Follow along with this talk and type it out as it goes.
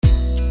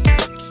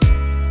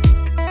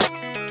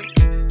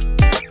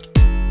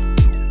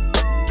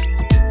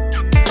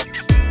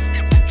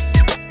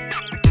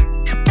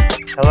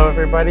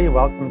everybody.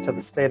 Welcome to the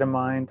State of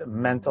Mind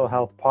Mental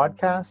Health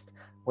Podcast,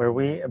 where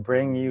we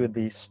bring you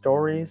the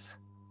stories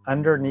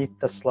underneath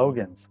the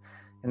slogans.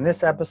 In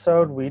this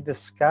episode, we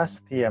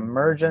discuss the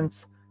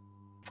emergence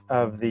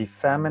of the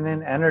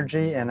feminine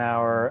energy in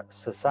our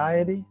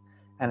society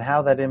and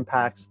how that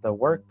impacts the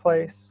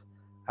workplace,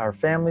 our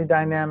family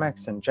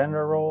dynamics and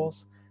gender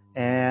roles,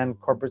 and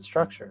corporate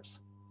structures.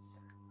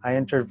 I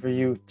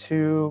interview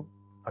two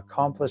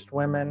accomplished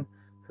women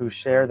who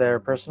share their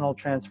personal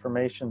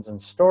transformations and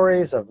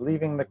stories of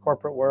leaving the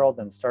corporate world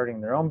and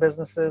starting their own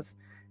businesses.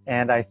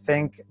 And I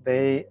think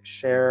they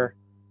share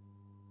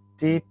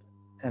deep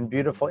and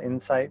beautiful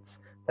insights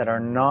that are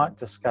not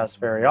discussed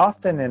very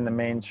often in the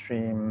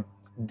mainstream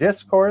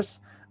discourse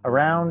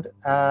around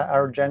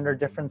our gender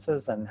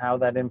differences and how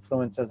that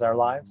influences our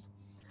lives.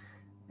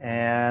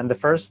 And the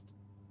first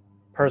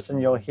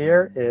person you'll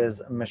hear is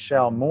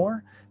Michelle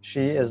Moore.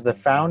 She is the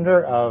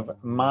founder of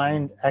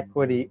Mind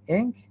Equity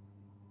Inc.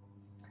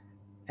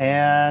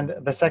 And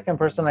the second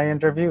person I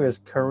interview is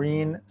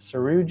Kareen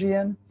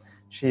Sarujian.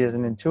 She is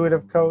an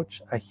intuitive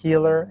coach, a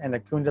healer, and a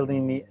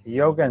Kundalini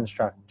yoga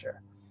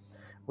instructor.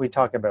 We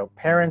talk about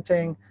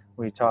parenting,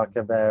 we talk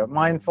about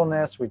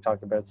mindfulness, we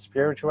talk about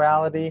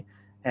spirituality,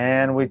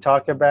 and we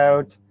talk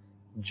about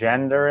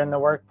gender in the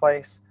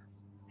workplace.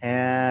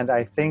 And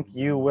I think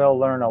you will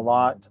learn a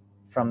lot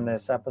from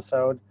this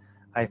episode.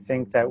 I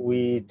think that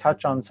we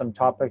touch on some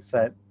topics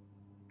that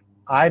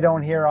I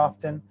don't hear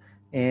often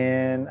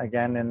in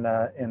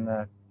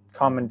the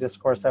common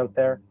discourse out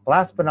there.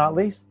 Last but not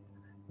least,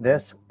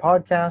 this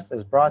podcast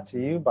is brought to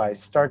you by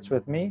Starts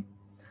With Me,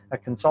 a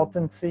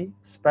consultancy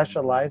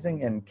specializing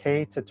in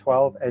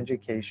K-12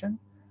 education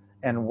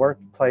and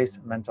workplace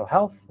mental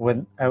health.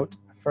 Without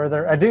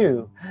further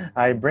ado,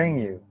 I bring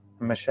you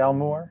Michelle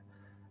Moore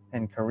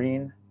and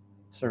Kareen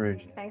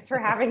Sarujian. Thanks for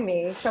having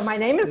me. So my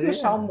name is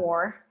Michelle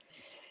Moore,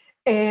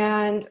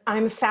 and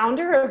I'm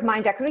founder of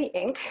Mind Equity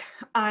Inc.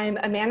 I'm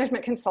a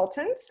management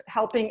consultant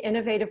helping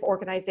innovative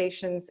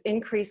organizations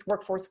increase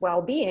workforce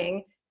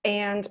well-being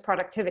and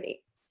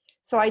productivity.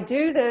 So I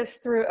do this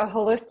through a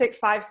holistic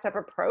 5-step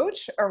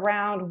approach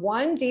around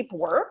one, deep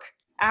work,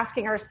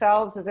 asking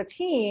ourselves as a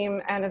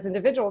team and as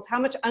individuals, how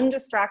much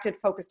undistracted,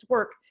 focused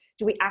work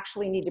do we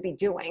actually need to be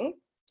doing?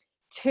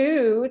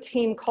 2,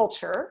 team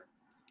culture.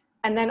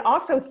 And then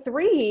also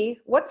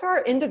 3, what's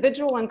our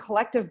individual and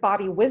collective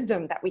body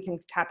wisdom that we can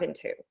tap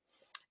into?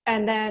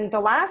 And then the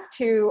last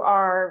 2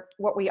 are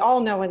what we all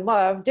know and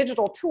love,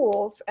 digital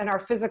tools and our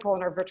physical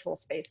and our virtual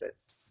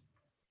spaces.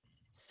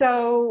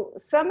 So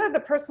some of the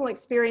personal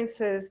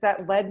experiences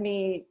that led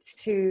me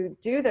to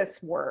do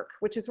this work,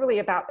 which is really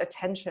about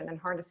attention and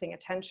harnessing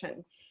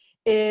attention,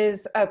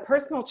 is a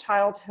personal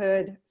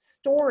childhood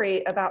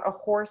story about a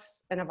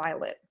horse and a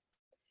violin.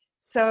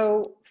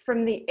 So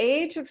from the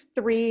age of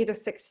 3 to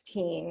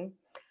 16,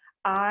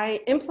 I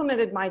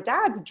implemented my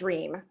dad's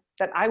dream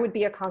that I would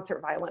be a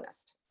concert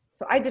violinist.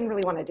 So I didn't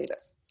really want to do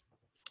this.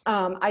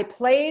 I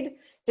played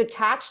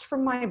detached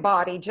from my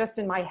body, just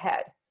in my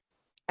head.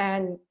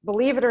 And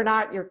believe it or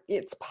not,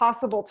 it's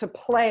possible to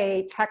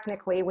play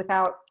technically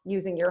without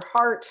using your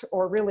heart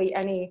or really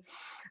any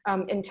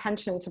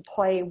intention to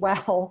play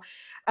well.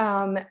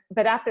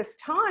 But at this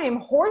time,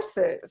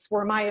 horses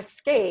were my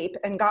escape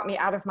and got me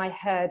out of my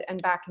head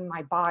and back in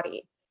my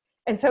body.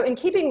 And so in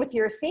keeping with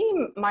your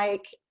theme,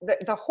 Mike,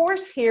 the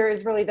horse here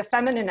is really the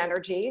feminine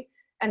energy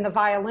and the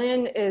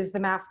violin is the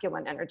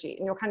masculine energy.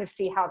 And you'll kind of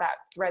see how that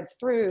threads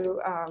through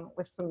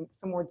with some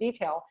more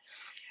detail.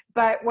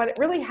 But what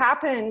really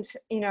happened,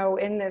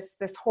 in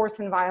this horse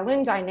and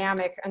violin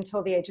dynamic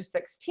until the age of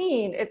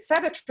 16, it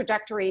set a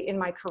trajectory in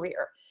my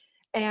career.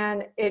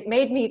 And it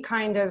made me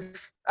kind of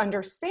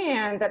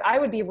understand that I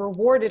would be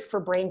rewarded for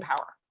brain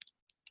power.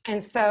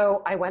 And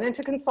so I went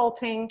into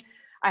consulting.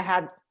 I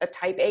had a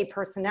type A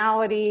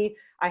personality.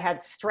 I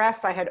had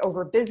stress. I had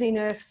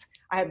overbusyness.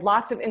 I had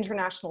lots of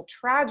international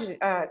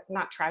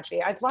not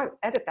tragedy. I'd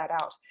edit that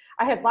out.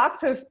 I had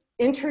lots of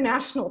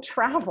international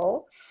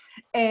travel,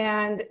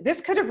 and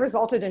this could have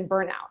resulted in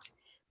burnout.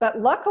 But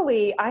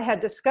luckily, I had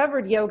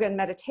discovered yoga and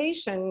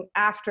meditation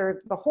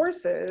after the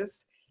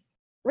horses,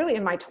 really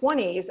in my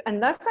 20s,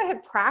 and thus I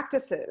had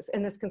practices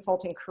in this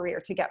consulting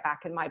career to get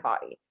back in my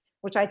body,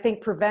 which I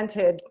think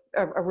prevented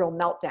a real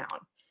meltdown.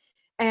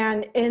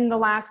 And in the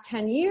last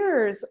 10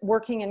 years,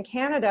 working in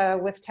Canada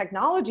with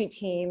technology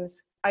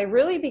teams, I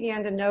really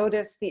began to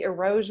notice the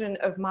erosion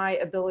of my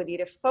ability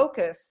to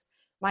focus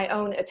my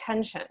own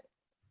attention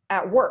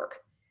at work,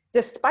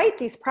 despite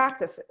these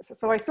practices.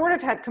 So I sort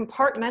of had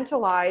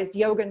compartmentalized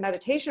yoga and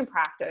meditation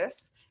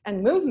practice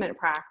and movement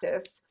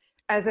practice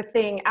as a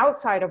thing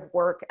outside of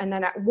work. And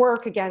then at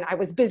work, again, I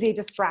was busy,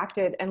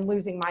 distracted, and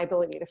losing my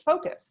ability to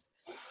focus.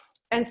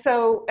 And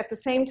so at the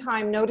same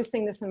time,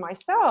 noticing this in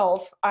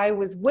myself, I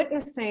was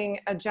witnessing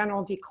a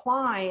general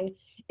decline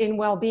in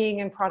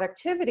well-being and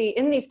productivity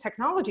in these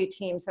technology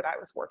teams that I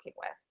was working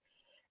with.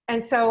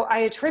 And so I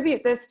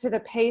attribute this to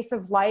the pace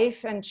of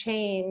life and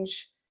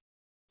change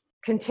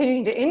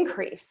continuing to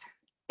increase.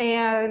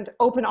 and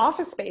open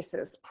office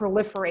spaces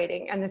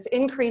proliferating, and this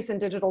increase in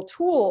digital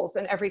tools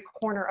in every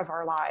corner of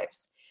our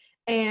lives.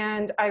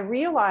 And I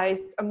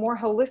realized a more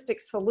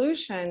holistic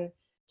solution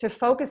to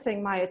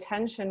focusing my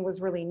attention was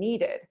really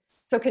needed.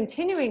 So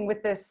continuing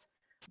with this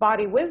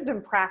body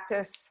wisdom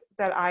practice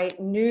that I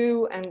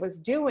knew and was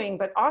doing,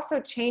 but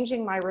also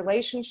changing my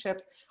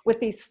relationship with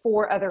these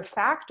 4 other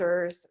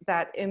factors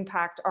that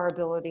impact our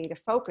ability to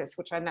focus,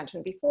 which I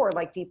mentioned before,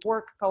 like deep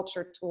work,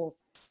 culture,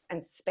 tools,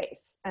 and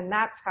space. And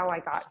that's how I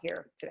got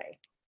here today.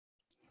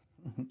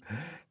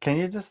 Can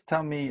you just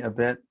tell me a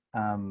bit,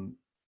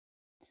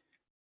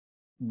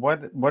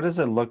 what does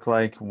it look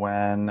like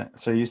when,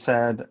 so you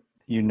said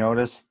you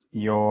noticed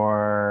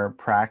your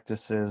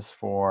practices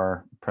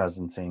for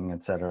presencing,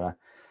 etc.,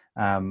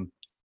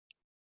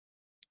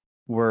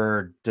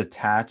 were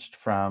detached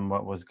from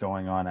what was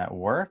going on at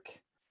work,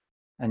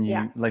 and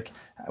you like,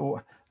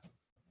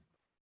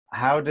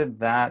 how did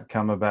that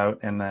come about,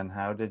 and then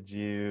how did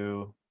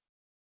you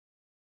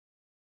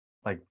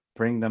like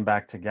bring them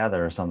back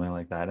together or something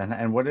like that,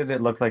 and what did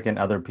it look like in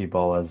other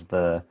people as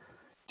the,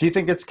 do you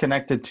think it's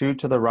connected to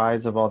the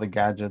rise of all the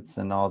gadgets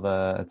and all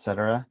the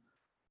etc.?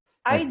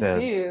 Like I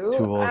do.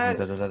 Tools and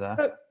da da da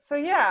da. So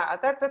yeah,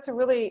 that's a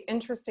really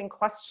interesting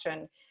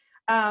question.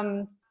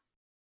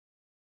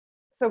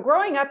 So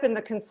growing up in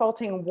the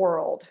consulting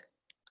world,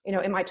 you know,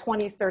 in my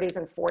 20s, 30s,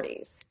 and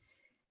 40s,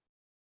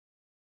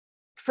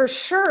 for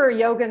sure,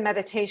 yoga and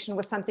meditation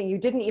was something you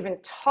didn't even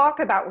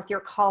talk about with your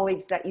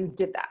colleagues that you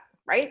did that,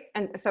 right?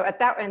 And so at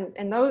that,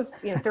 and those,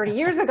 you know, 30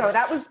 years ago,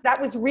 that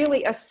was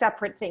really a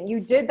separate thing. You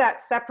did that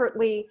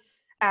separately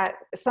at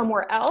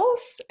somewhere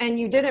else, and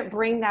you didn't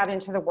bring that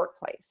into the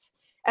workplace.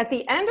 At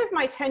the end of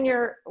my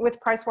tenure with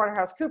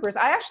PricewaterhouseCoopers,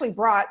 I actually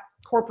brought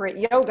corporate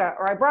yoga,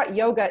 or I brought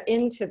yoga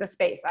into the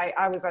space.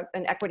 I was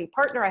an equity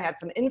partner, I had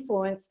some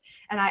influence,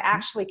 and I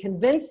actually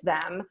convinced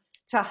them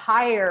to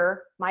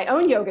hire my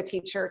own yoga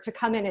teacher to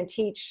come in and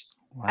teach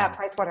at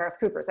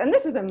PricewaterhouseCoopers. And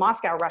this is in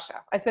Moscow,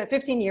 Russia. I spent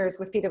 15 years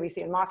with PwC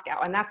in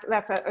Moscow, and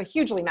that's a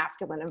hugely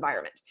masculine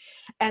environment.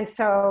 And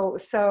so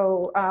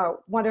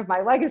one of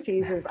my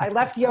legacies is I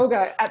left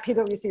yoga at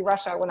PwC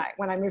Russia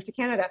when I moved to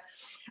Canada.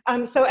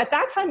 So at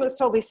that time it was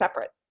totally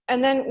separate.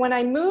 And then when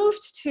I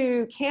moved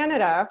to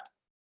Canada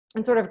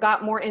and sort of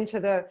got more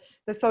into the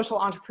social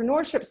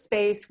entrepreneurship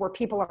space, where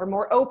people are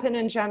more open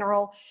in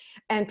general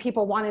and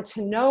people wanted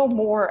to know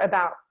more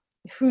about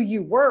who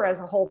you were as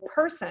a whole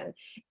person,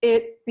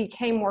 it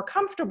became more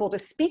comfortable to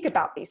speak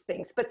about these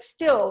things. But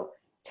still,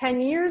 10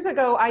 years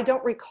ago, I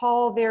don't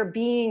recall there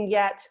being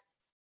yet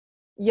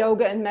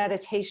yoga and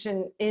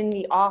meditation in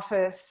the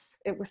office.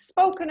 It was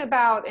spoken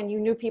about and you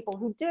knew people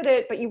who did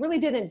it, but you really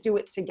didn't do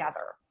it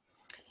together.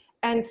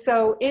 And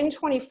so in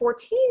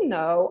 2014,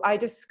 though, I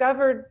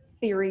discovered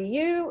Theory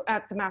U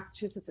at the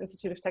Massachusetts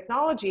Institute of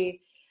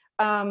Technology,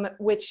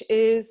 which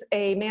is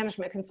a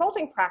management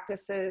consulting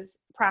practice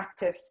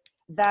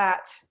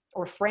that,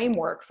 or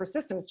framework for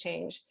systems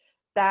change,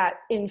 that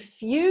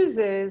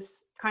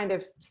infuses kind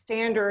of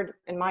standard,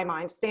 in my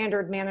mind,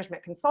 standard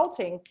management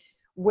consulting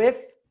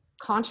with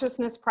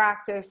consciousness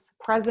practice,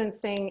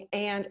 presencing,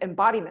 and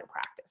embodiment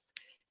practice.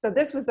 So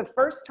this was the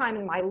first time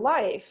in my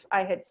life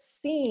I had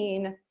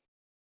seen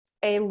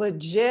a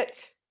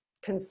legit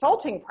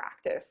consulting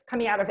practice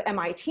coming out of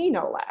MIT,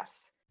 no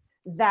less,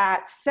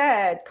 that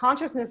said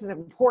consciousness is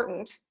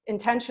important,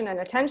 intention and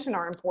attention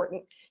are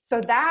important. So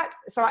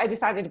I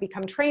decided to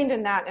become trained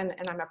in that, and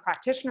I'm a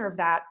practitioner of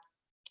that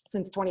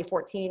since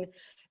 2014.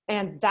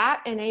 And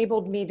that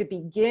enabled me to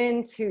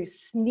begin to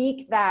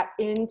sneak that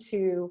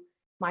into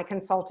my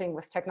consulting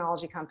with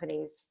technology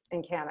companies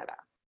in Canada.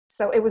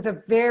 So it was a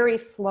very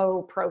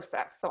slow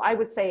process. So I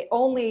would say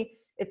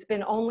it's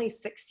been only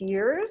 6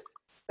 years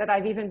that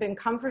I've even been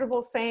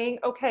comfortable saying,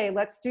 okay,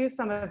 let's do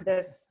some of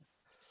this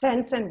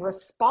sense and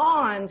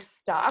respond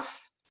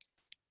stuff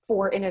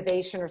for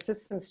innovation or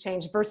systems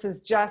change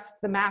versus just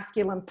the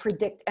masculine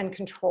predict and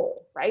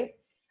control, right?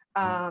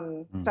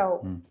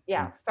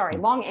 Sorry,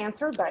 long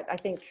answer, but I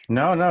think.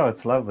 No,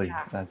 it's lovely.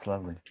 Yeah. That's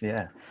lovely.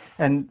 Yeah.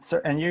 And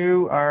so, and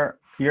you are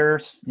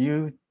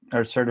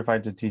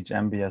certified to teach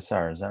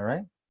MBSR, is that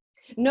right?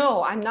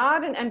 No, I'm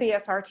not an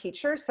MBSR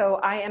teacher. So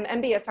I am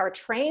MBSR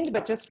trained,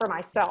 but just for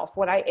myself.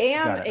 What I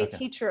am a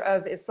teacher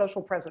of is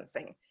social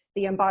presencing,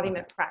 the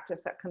embodiment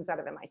practice that comes out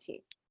of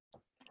MIT.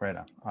 Right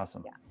on.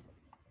 Awesome.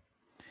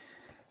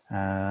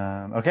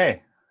 Yeah.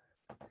 Okay.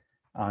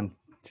 On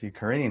to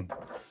Corinne.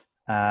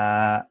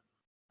 Can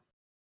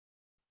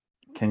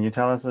you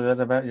tell us a bit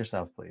about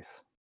yourself,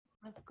 please?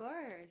 Of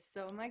course.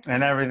 So Mike,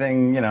 and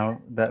everything,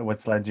 that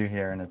what's led you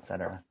here and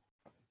etc.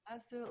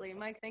 Absolutely.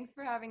 Mike, thanks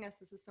for having us.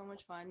 This is so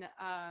much fun.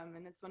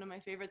 And it's one of my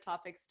favorite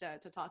topics to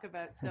talk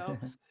about. So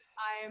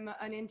I'm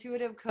an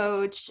intuitive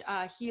coach,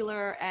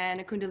 healer,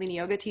 and a Kundalini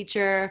yoga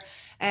teacher.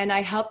 And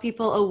I help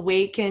people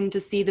awaken to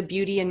see the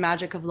beauty and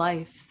magic of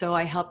life. So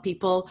I help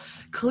people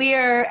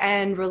clear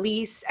and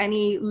release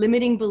any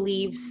limiting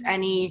beliefs,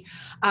 any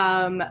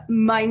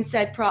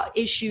mindset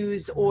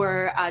issues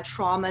or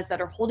traumas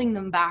that are holding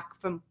them back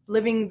from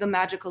living the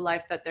magical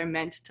life that they're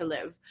meant to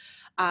live.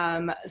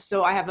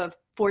 So I have a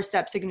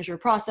 4-step signature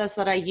process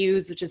that I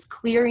use, which is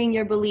clearing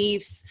your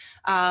beliefs,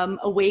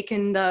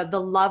 awaken the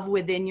love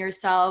within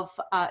yourself,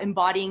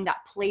 embodying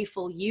that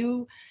playful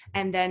you,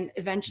 and then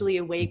eventually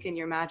awaken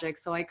your magic.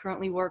 So I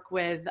currently work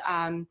with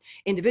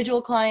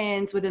individual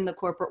clients within the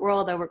corporate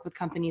world. I work with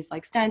companies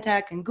like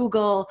Stantec and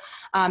Google,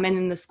 and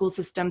in the school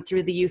system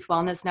through the Youth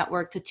Wellness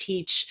Network to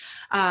teach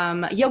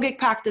yogic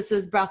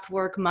practices, breath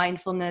work,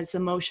 mindfulness,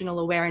 emotional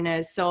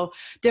awareness. So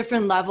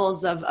different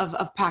levels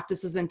of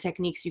practices and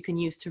techniques you can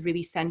use to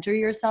really center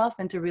yourself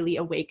and to really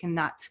awaken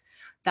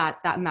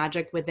that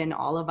magic within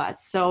all of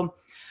us. So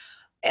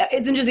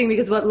it's interesting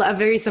because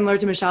very similar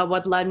to Michelle,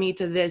 what led me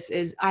to this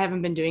is I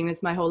haven't been doing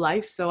this my whole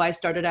life. So I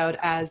started out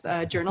as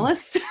a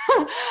journalist.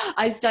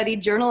 I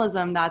studied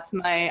journalism. That's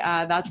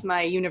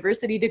my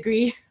university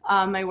degree.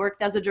 I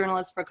worked as a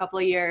journalist for a couple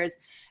of years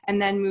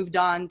and then moved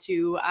on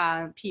to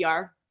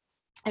PR,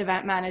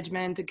 event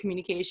management and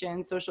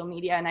communication, social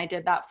media. And I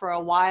did that for a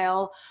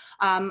while.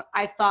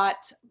 I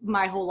thought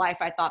my whole life,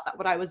 I thought that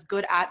what I was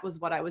good at was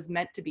what I was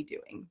meant to be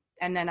doing.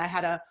 And then I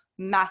had a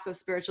massive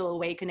spiritual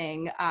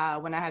awakening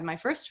when I had my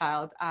first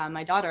child,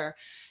 my daughter,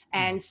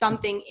 and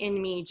something in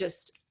me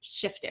just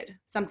shifted.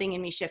 Something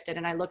in me shifted.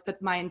 And I looked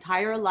at my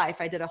entire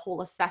life. I did a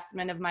whole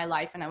assessment of my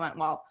life and I went,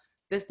 well,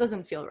 this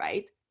doesn't feel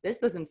right. This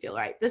doesn't feel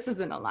right. This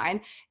isn't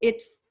aligned.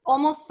 It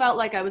almost felt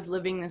like I was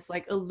living this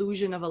like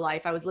illusion of a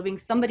life. I was living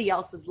somebody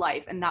else's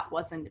life and that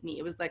wasn't me.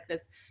 It was like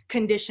this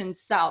conditioned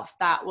self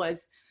that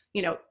was,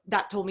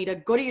 that told me to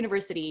go to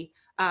university,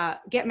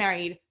 get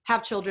married,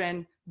 have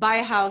children, buy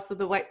a house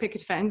with a white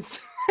picket fence.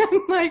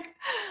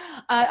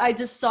 I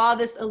just saw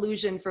this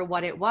illusion for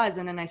what it was.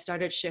 And then I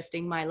started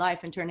shifting my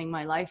life and turning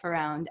my life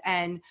around.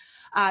 And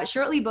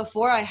shortly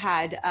before I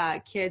had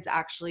kids,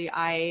 actually,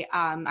 I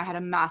had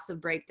a massive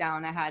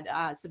breakdown. I had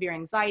a severe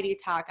anxiety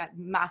attack, I had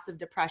massive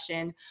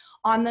depression.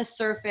 On the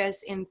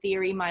surface, in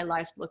theory, my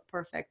life looked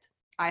perfect.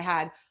 I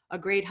had a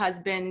great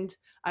husband.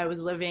 I was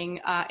living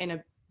in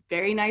a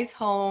very nice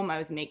home. I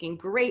was making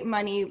great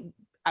money.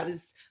 I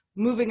was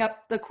moving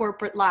up the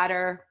corporate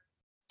ladder.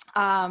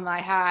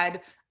 I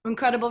had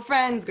incredible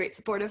friends, great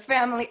supportive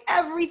family.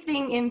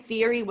 Everything in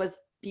theory was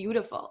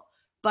beautiful,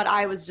 but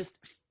I was just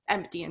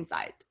empty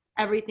inside.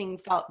 Everything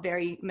felt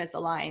very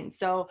misaligned.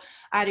 So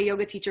I had a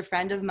yoga teacher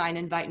friend of mine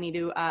invite me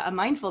to a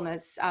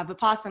mindfulness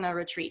Vipassana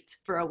retreat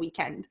for a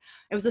weekend.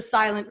 It was a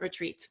silent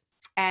retreat.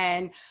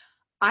 And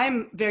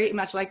I'm very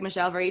much like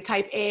Michelle, very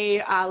type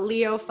A,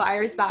 Leo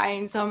fire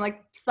sign. So I'm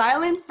like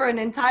silent for an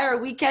entire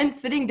weekend,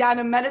 sitting down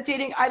and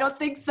meditating. I don't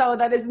think so.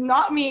 That is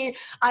not me.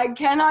 I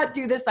cannot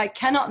do this. I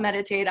cannot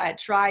meditate. I had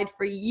tried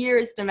for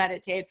years to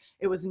meditate.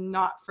 It was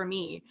not for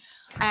me.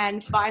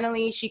 And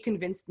finally, she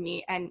convinced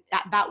me. And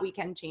that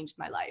weekend changed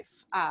my life.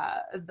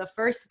 The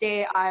first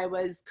day I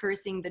was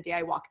cursing the day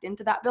I walked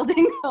into that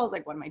building. I was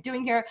like, what am I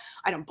doing here?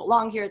 I don't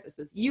belong here. This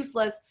is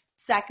useless.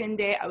 Second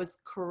day, I was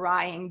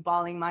crying,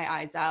 bawling my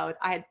eyes out.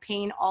 I had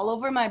pain all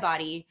over my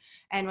body.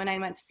 And when I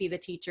went to see the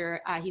teacher,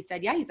 he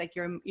said, yeah, he's like,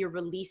 you're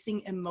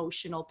releasing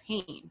emotional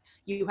pain.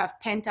 You have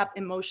pent up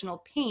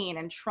emotional pain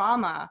and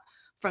trauma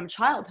from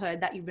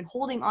childhood that you've been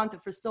holding on to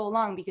for so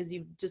long because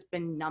you've just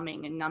been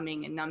numbing and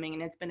numbing and numbing.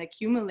 And it's been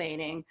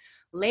accumulating.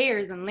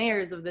 Layers and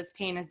layers of this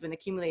pain has been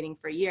accumulating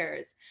for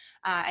years.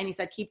 And he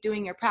said, keep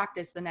doing your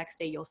practice. The next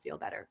day you'll feel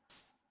better.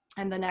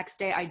 And the next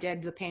day I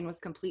did, the pain was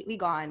completely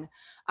gone.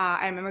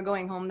 I remember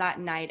going home that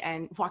night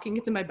and walking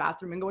into my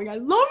bathroom and going, I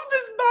love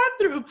this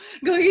bathroom.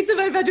 Going into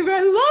my bedroom,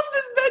 I love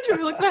this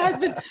bedroom. Like my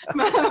husband,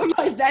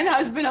 my then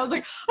husband, I was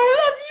like,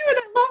 I love you and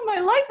I love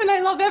my life and I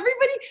love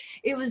everybody.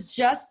 It was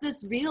just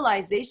this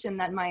realization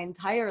that my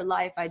entire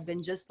life I'd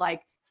been just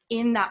like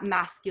in that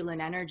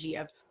masculine energy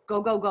of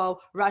go, go, go,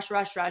 rush,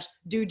 rush, rush,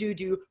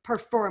 do,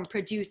 perform,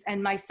 produce.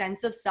 And my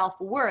sense of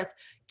self-worth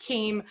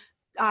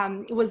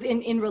was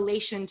in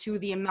relation to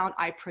the amount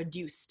I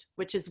produced,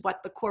 which is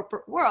what the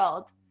corporate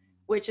world,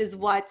 which is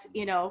what,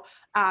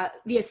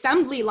 the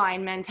assembly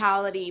line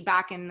mentality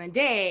back in the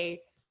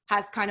day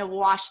has kind of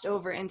washed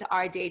over into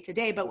our day to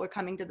day. But we're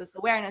coming to this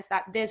awareness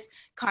that this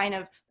kind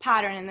of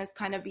pattern and this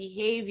kind of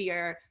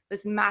behavior,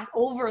 this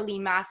overly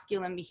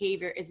masculine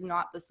behavior is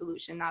not the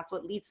solution. That's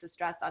what leads to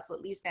stress. That's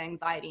what leads to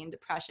anxiety and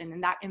depression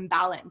and that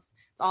imbalance.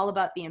 It's all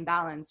about the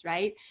imbalance,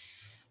 right?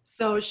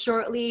 So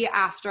shortly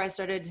after I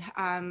started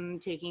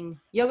taking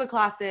yoga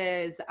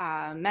classes,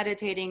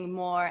 meditating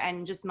more,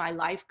 and just my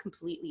life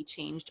completely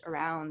changed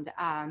around.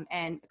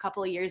 And a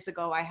couple of years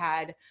ago, I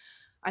had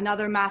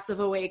another massive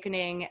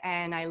awakening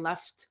and I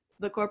left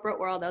the corporate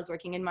world. I was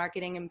working in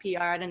marketing and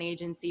PR at an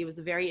agency. It was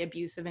a very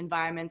abusive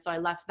environment. So I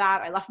left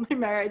that. I left my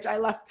marriage. I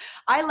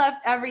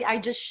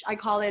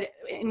call it,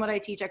 in what I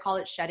teach, I call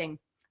it shedding.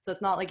 So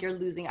it's not like you're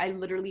losing. I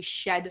literally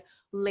shed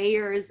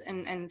layers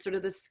and sort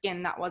of the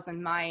skin that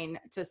wasn't mine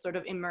to sort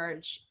of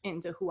emerge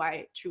into who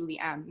I truly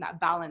am, that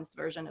balanced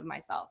version of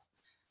myself.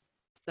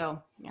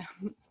 So yeah,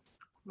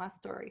 my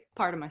story,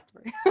 part of my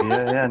story.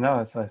 No,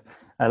 it's like,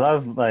 I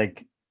love,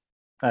 like,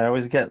 I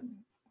always get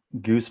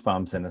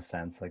goosebumps in a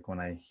sense, like when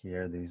I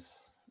hear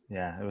these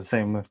Yeah, it was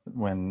same with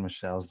when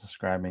Michelle's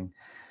describing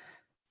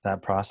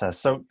that process.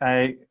 So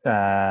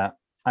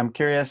I'm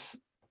curious,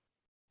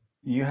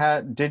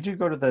 did you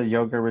go to the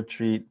yoga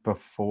retreat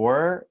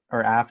before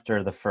or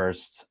after the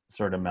first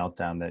sort of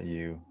meltdown that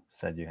you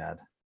said you had?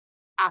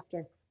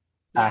 After.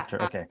 Yeah.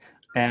 After, okay.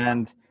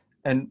 And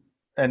and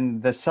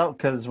and the self,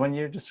 because when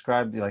you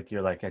described, like,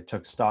 you're like, I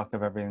took stock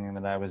of everything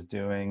that I was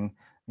doing,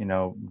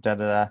 da da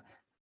da.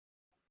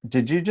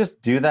 Did you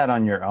just do that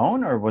on your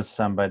own, or was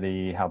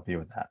somebody help you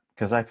with that?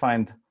 Because I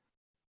find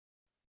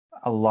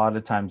a lot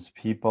of times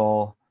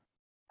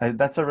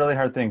that's a really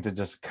hard thing to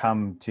just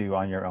come to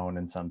on your own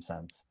in some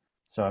sense.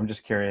 So I'm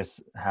just curious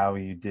how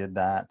you did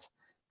that.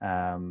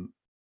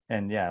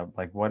 And yeah,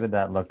 like, what did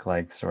that look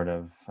like sort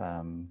of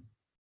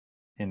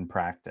in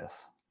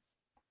practice?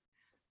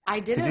 I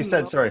did Because it you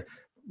said, alone. sorry,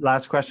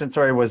 last question,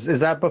 sorry, is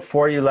that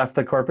before you left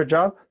the corporate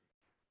job?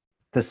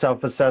 The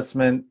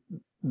self-assessment,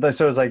 so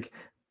it was like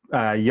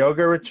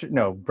yoga retreat,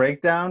 no,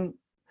 breakdown,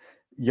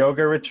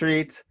 yoga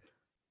retreat,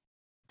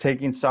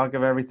 taking stock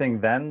of everything,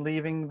 then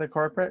leaving the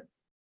corporate?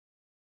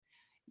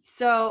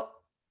 So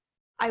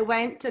I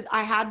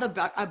had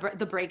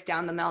the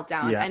breakdown, the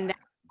meltdown, Yeah, and then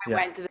I yeah.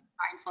 went to the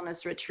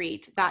mindfulness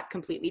retreat. That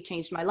completely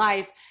changed my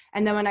life.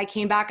 And then when I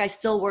came back, I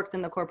still worked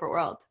in the corporate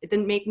world. It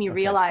didn't make me Okay,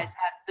 realize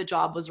that the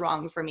job was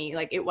wrong for me.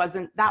 Like, it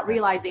wasn't, that okay.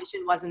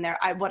 realization wasn't there.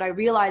 What I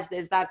realized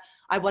is that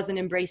I wasn't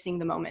embracing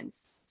the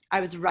moments. I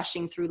was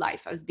rushing through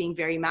life. I was being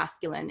very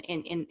masculine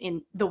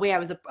in the way I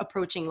was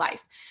approaching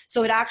life.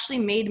 So it actually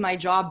made my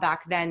job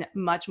back then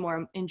much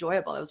more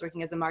enjoyable. I was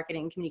working as a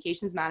marketing and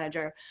communications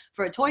manager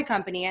for a toy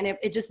company, and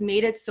it just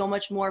made it so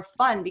much more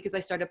fun because I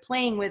started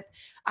playing with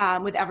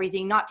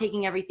everything, not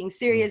taking everything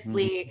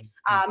seriously.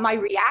 My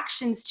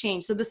reactions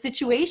changed. So the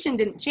situation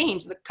didn't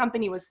change. The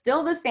company was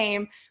still the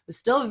same, was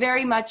still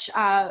very much,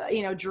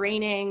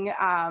 draining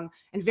and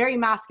very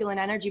masculine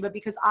energy. But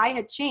because I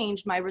had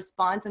changed, my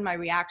response and my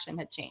reaction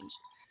had changed.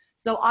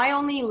 So I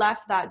only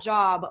left that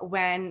job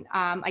when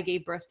I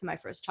gave birth to my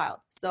first child.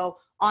 So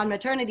on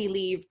maternity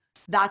leave,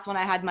 that's when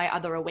I had my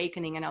other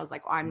awakening. And I was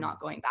like, I'm not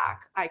going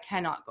back. I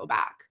cannot go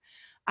back.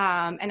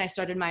 And I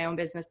started my own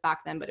business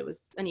back then, but it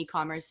was an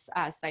e-commerce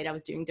site. I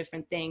was doing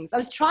different things. I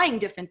was trying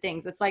different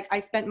things. It's like I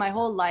spent my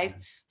whole life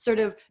sort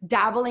of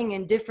dabbling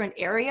in different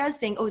areas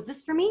saying, oh, is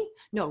this for me?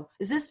 No.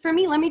 Is this for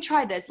me? Let me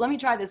try this. Let me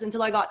try this,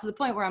 until I got to the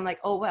point where I'm like,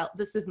 oh, well,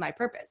 this is my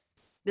purpose.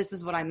 This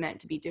is what I'm meant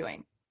to be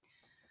doing.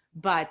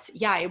 But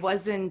yeah, it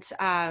wasn't,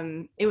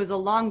 it was a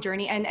long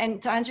journey.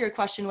 And to answer your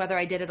question, whether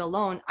I did it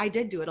alone, I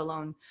did do it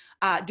alone.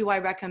 Do I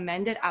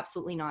recommend it?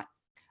 Absolutely not.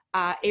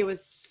 It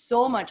was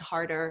so much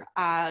harder,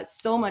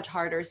 so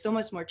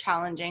much more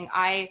challenging.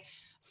 I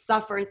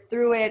suffered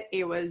through it.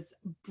 It was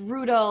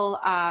brutal.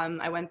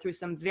 I went through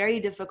some very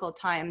difficult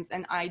times,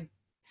 and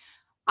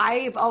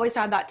I've always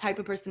had that type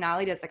of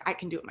personality that's like, I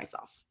can do it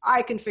myself.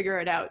 I can figure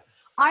it out.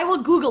 I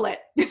will Google it.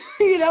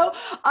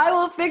 I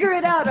will figure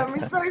it out. I'm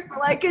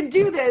resourceful. I can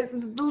do this.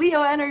 The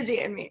Leo energy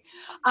in me.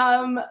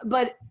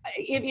 But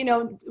if,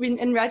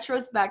 in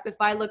retrospect, if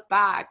I look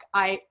back,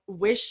 I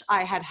wish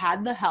I had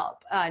had the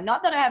help.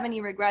 Not that I have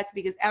any regrets,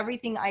 because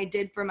everything I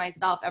did for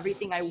myself,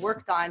 everything I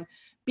worked on,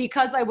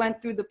 because I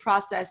went through the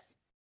process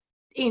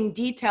in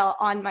detail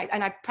and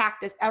I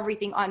practiced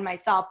everything on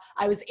myself,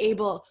 I was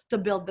able to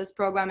build this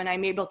program, and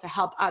I'm able to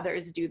help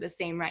others do the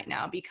same right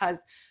now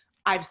because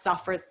I've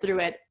suffered through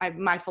it.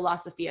 My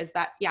philosophy is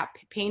that, yeah,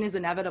 pain is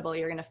inevitable.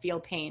 You're going to feel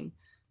pain,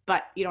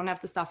 but you don't have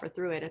to suffer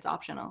through it. It's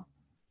optional,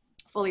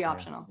 fully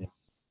optional. Yeah.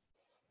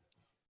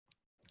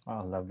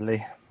 Oh,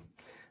 lovely.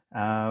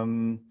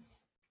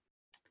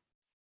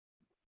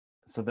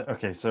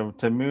 So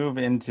to move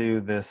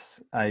into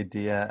this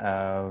idea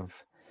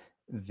of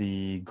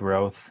the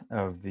growth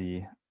of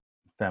the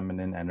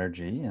feminine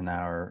energy in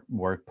our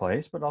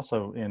workplace, but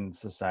also in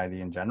society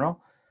in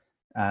general,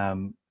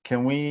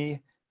 can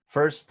we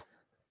first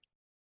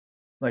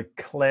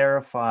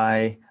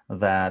clarify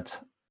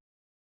that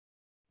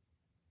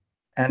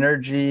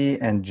energy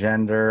and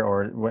gender,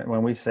 or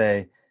when we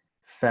say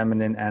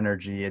feminine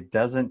energy, it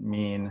doesn't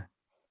mean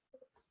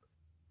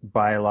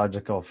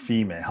biological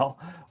female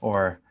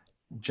or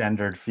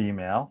gendered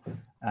female.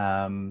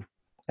 And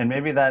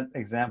maybe that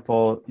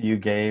example you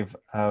gave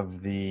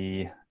of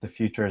the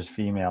future is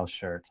female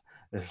shirt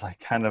is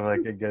kind of a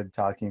good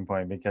talking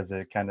point, because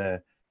it kind of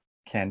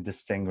can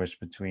distinguish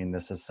between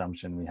this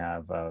assumption we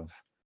have of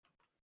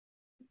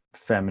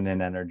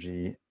feminine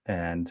energy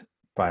and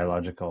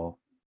biological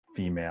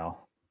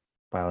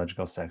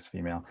sex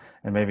female.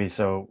 And maybe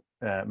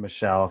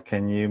Michelle,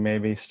 can you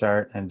maybe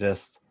start and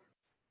just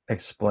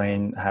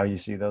explain how you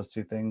see those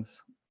two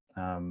things,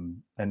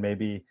 and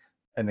maybe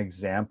an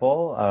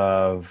example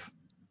of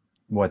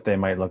what they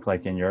might look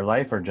like in your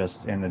life or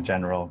just in a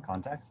general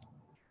context?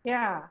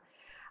 Yeah.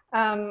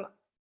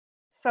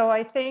 So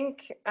I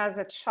think as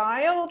a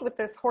child, with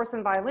this horse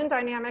and violin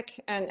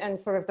dynamic and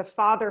sort of the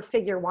father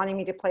figure wanting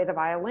me to play the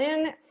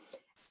violin,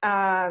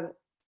 I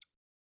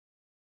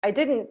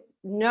didn't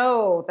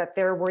know that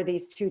there were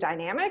these two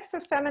dynamics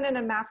of feminine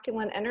and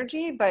masculine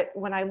energy. But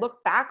when I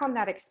look back on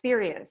that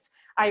experience,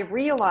 I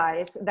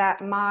realized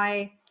that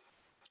my,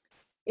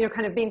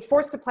 kind of being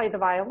forced to play the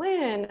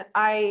violin,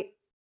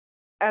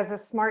 as a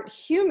smart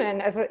human,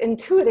 as an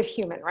intuitive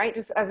human, right?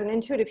 Just as an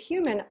intuitive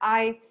human,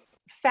 I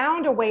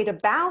found a way to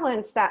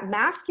balance that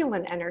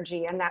masculine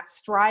energy and that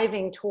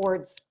striving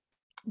towards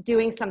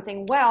doing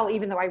something well,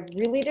 even though I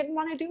really didn't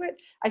want to do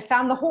it. I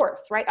found the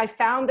horse, right? I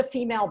found the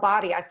female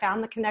body. I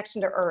found the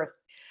connection to earth.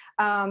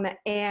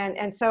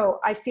 And so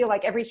I feel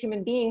like every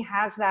human being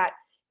has that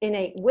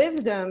innate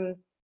wisdom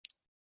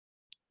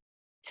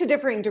to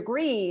differing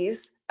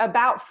degrees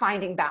about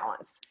finding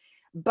balance.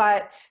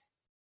 But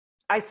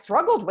I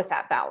struggled with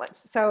that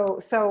balance.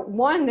 So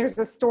one, there's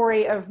the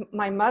story of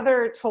my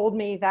mother told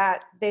me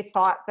that they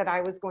thought that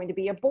I was going to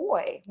be a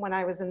boy when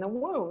I was in the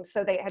womb.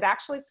 So they had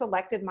actually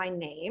selected my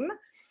name,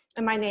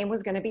 and my name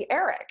was going to be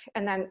Eric.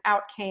 And then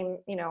out came,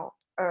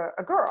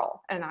 a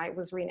girl, and I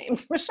was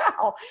renamed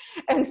Michelle.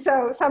 And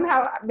so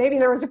somehow maybe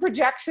there was a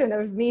projection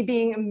of me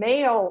being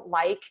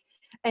male-like.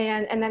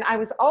 And then I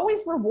was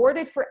always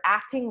rewarded for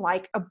acting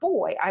like a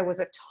boy. I was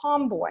a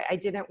tomboy. I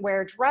didn't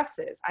wear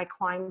dresses. I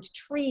climbed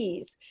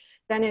trees.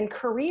 Then in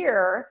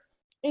career,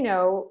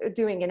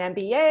 doing an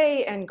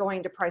MBA and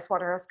going to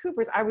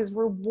PricewaterhouseCoopers, I was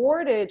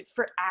rewarded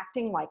for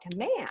acting like a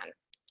man.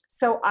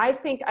 So I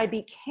think I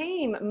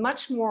became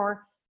much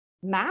more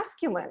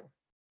masculine.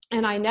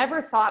 And I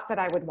never thought that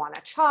I would want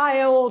a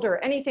child or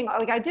anything.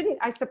 Like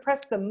I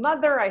suppressed the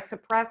mother, I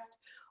suppressed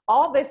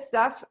all this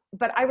stuff,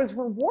 but I was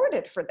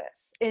rewarded for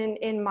this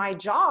in my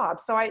job.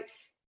 So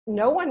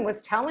no one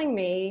was telling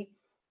me,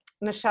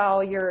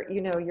 Michelle,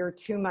 you're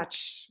too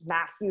much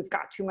you've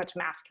got too much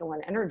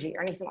masculine energy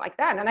or anything like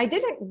that. And I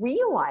didn't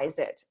realize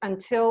it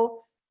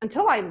until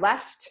I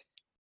left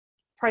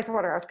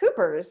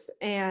PricewaterhouseCoopers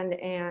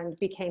and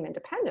became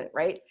independent,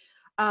 right?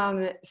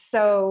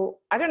 So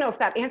I don't know if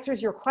that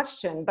answers your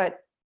question,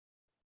 but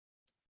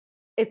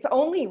it's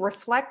only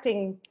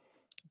reflecting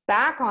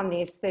back on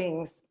these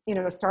things,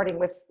 starting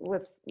with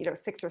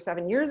 6 or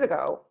 7 years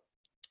ago,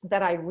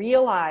 that I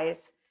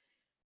realize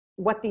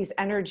what these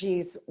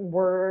energies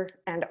were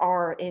and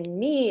are in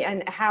me,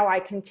 and how I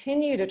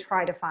continue to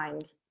try to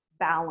find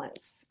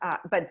balance,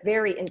 but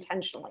very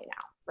intentionally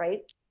now,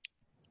 right?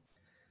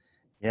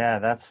 Yeah,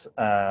 that's,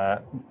 I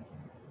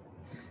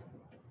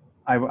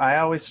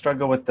always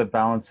struggle with the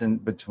balance in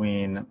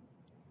between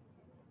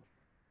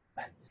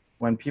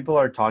when people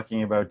are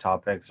talking about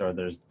topics or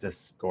there's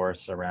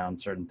discourse around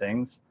certain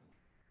things,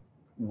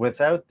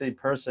 without the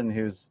person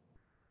who's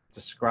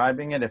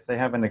describing it, if they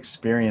haven't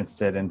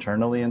experienced it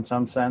internally in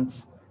some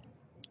sense,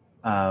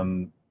 I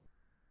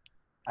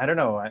don't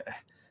know,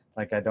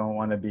 I don't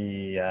want to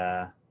be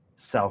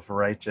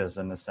self-righteous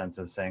in the sense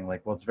of saying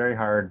like, well, it's very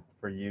hard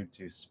for you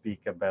to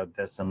speak about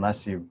this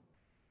unless you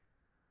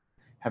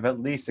have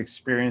at least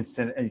experienced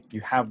it and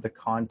you have the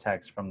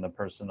context from the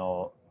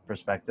personal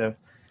perspective,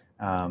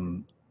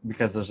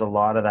 because there's a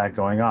lot of that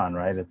going on,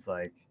 right? It's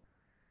like,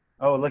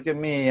 oh, look at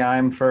me,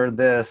 I'm for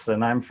this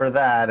and I'm for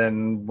that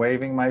and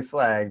waving my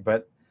flag,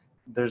 but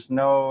there's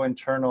no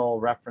internal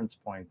reference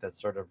point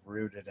that's sort of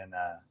rooted in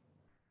a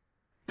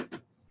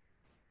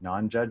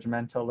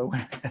non-judgmental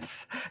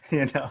awareness,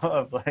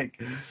 of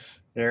like,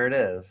 here it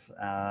is.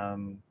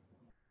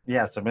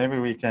 Yeah, so maybe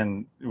we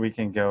can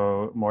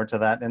go more to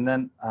that. And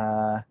then,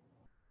 I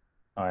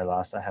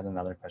had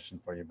another question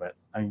for you, but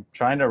I'm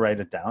trying to write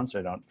it down so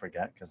I don't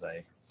forget, because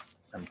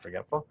I'm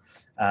forgetful.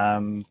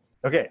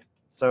 Okay,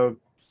 so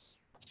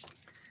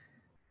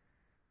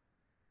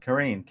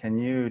Karine, can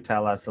you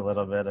tell us a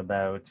little bit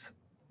about,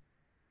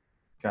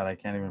 God, I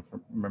can't even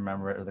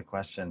remember the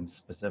question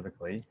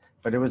specifically,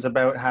 but it was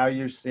about how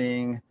you're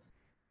seeing,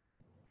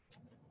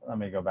 let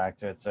me go back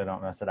to it so I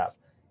don't mess it up.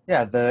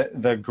 Yeah,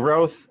 the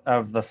growth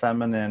of the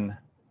feminine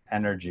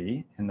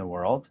energy in the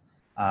world,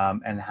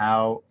 and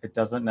how it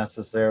doesn't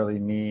necessarily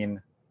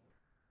mean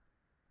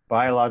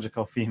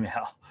biological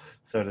female,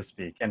 so to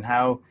speak, and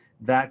how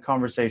that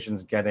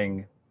conversation's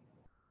getting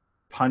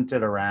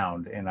punted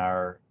around in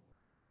our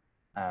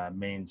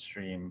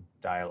mainstream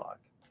dialogue.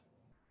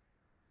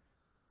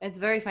 It's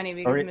very funny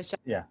because Michelle.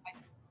 Yeah.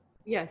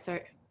 Yeah,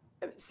 sorry.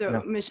 So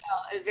no.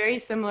 Michelle, a very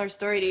similar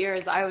story to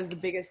yours. I was the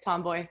biggest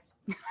tomboy.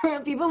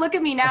 People look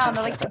at me now and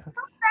they're like, you're so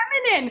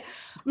feminine.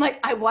 I'm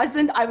like, I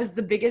wasn't. I was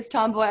the biggest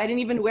tomboy. I didn't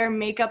even wear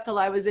makeup till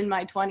I was in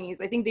my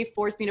 20s. I think they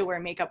forced me to wear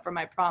makeup for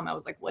my prom. I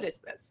was like, what is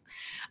this?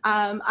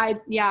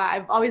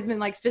 I've always been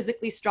like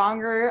physically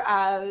stronger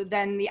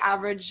than the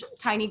average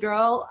tiny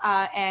girl.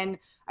 And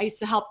I used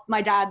to help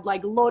my dad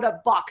like load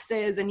up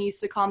boxes, and he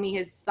used to call me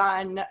his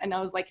son. And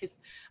I was like he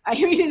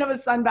didn't have a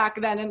son back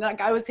then. And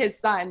like, I was his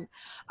son.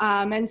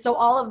 And so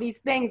all of these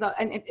things,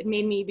 and it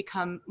made me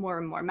become more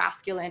and more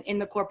masculine in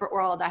the corporate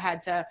world. I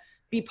had to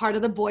be part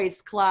of the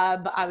boys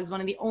club. I was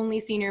one of the only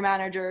senior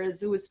managers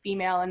who was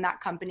female in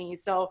that company.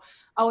 So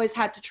I always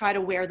had to try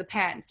to wear the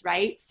pants,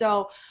 right?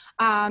 So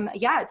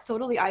it's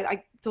totally,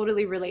 I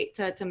totally relate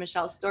to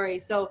Michelle's story.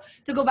 So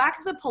to go back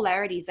to the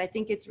polarities, I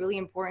think it's really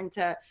important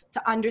to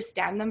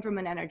understand them from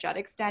an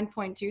energetic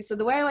standpoint too. So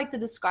the way I like to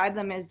describe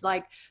them is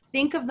like,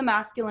 think of the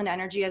masculine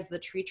energy as the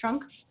tree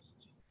trunk.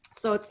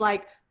 So it's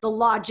like the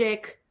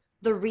logic,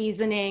 the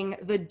reasoning,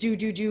 the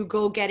do,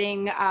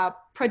 go-getting,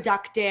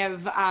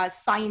 productive,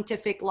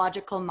 scientific,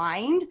 logical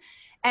mind.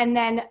 And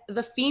then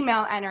the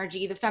female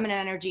energy, the feminine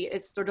energy,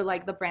 is sort of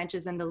like the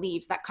branches and the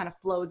leaves that kind of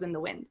flows in the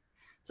wind.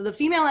 So the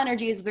female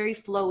energy is very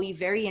flowy,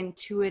 very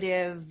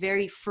intuitive,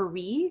 very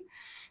free.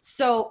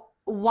 So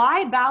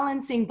why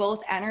balancing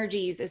both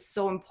energies is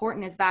so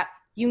important is that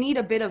you need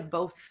a bit of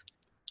both.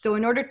 So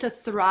in order to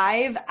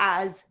thrive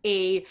as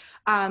a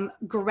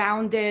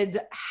grounded,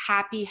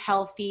 happy,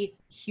 healthy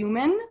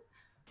human,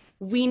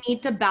 we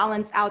need to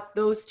balance out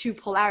those two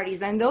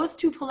polarities, and those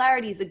two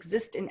polarities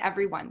exist in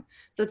everyone.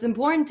 So it's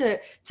important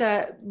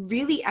to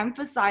really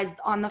emphasize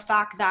on the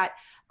fact that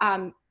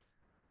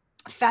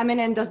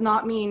feminine does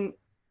not mean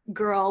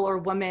girl or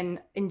woman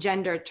in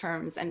gender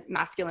terms, and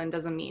masculine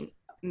doesn't mean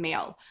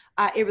male.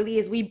 It really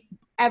is,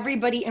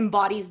 everybody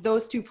embodies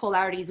those two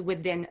polarities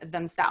within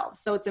themselves.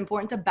 So it's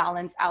important to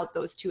balance out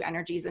those two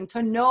energies and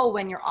to know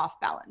when you're off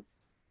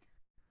balance,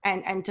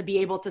 and to be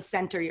able to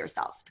center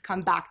yourself, to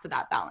come back to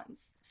that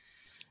balance.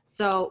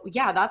 So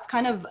yeah, that's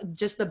kind of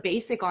just the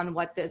basic on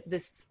what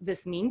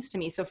this means to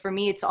me. So for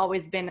me, it's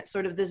always been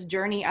sort of this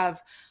journey of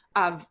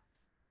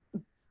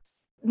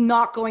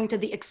not going to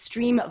the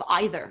extreme of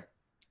either,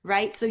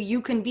 right? So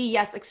you can be,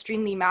 yes,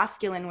 extremely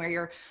masculine, where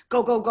you're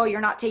go,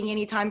 you're not taking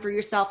any time for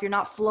yourself, you're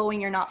not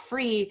flowing, you're not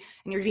free,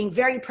 and you're being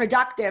very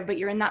productive, but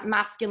you're in that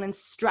masculine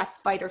stress,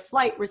 fight or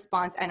flight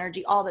response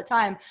energy all the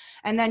time.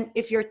 And then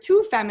if you're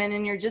too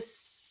feminine, you're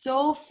just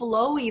so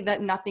flowy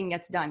that nothing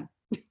gets done.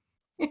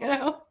 You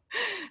know,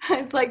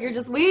 it's like you're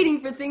just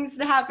waiting for things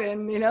to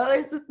happen. You know,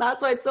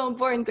 that's why it's so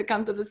important to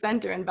come to the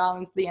center and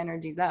balance the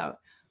energies out.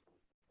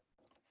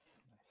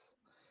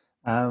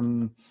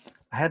 I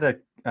had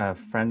a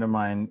friend of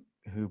mine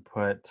who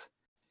put,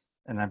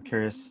 and I'm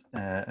curious,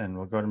 and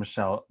we'll go to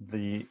Michelle,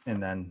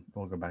 and then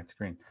we'll go back to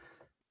Green.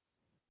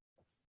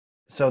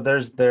 So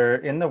they're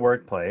in the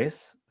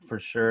workplace, for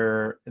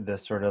sure,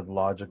 this sort of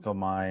logical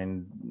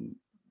mind,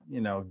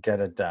 you know, get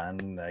it done,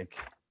 like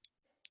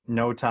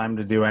no time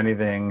to do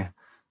anything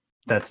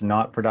that's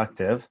not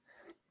productive,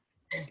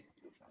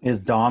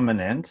 is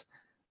dominant.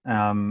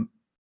 I'm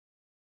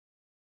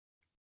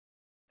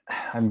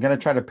going to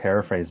try to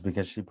paraphrase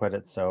because she put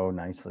it so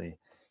nicely.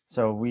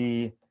 So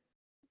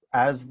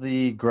as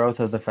the growth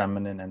of the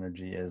feminine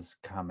energy is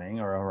coming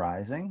or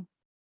arising,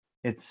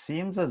 it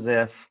seems as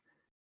if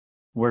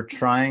we're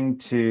trying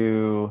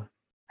to,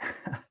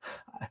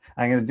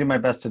 I'm going to do my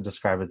best to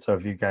describe it. So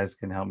if you guys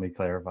can help me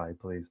clarify,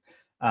 please.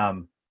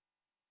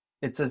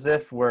 It's as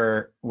if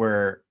we're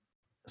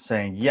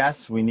saying,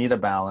 yes, we need a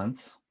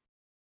balance,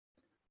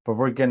 but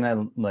we're going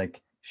to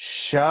like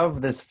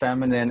shove this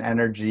feminine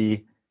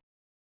energy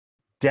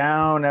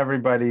down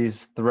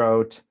everybody's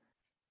throat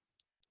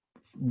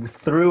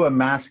through a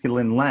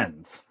masculine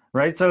lens,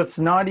 right? So it's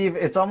not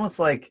even, it's almost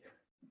like,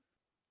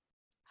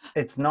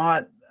 it's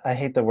not, I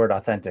hate the word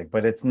authentic,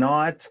 but it's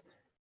not,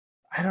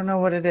 I don't know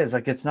what it is.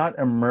 Like, it's not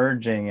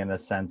emerging in a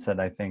sense that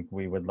I think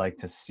we would like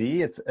to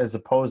see. It's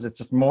it's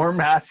just more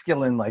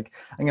masculine. Like,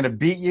 I'm going to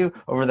beat you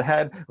over the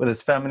head with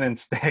this feminine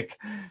stick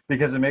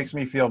because it makes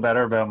me feel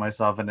better about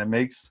myself. And it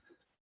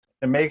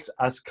makes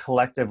us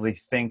collectively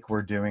think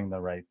we're doing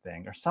the right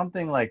thing or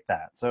something like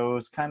that. So it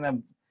was kind of,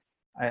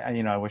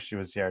 I wish she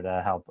was here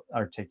to help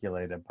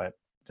articulate it, but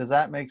does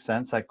that make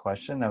sense? That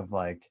question of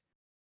like,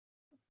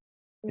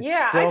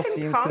 it still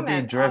seems to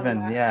be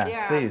driven.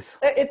 Yeah, please.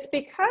 It's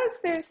because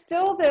there's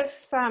still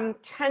this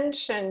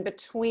tension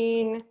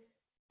between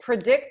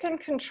predict and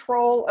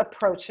control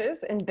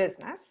approaches in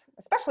business,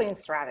 especially in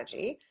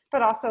strategy,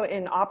 but also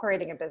in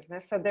operating a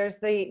business. So there's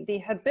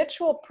the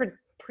habitual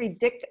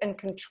predict and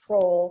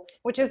control,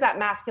 which is that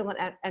masculine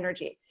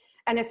energy.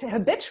 And it's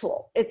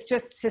habitual. It's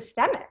just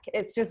systemic.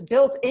 It's just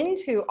built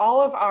into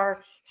all of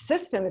our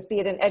systems, be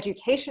it an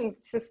education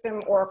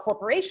system or a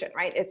corporation,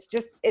 right? It's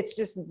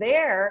just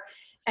there.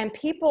 And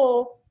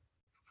people,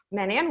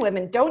 men and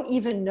women, don't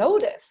even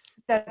notice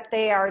that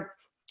they are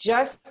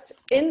just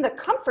in the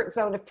comfort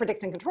zone of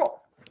predict and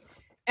control.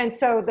 And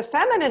so the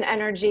feminine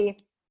energy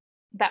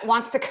that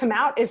wants to come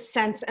out is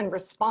sense and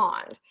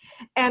respond.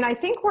 And I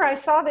think where I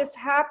saw this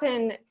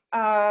happen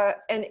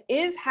and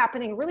is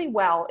happening really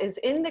well is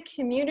in the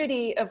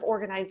community of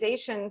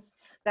organizations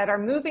that are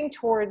moving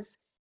towards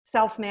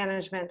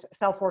self-management,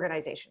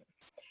 self-organization.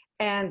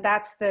 And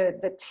that's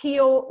the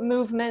Teal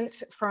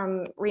movement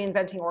from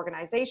Reinventing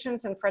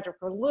Organizations and Frederick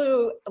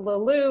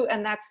Laloux,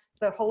 and that's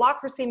the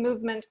Holacracy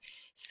movement.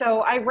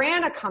 So I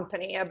ran a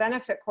company, a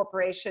benefit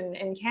corporation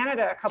in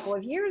Canada a couple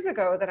of years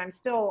ago that I'm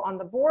still on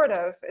the board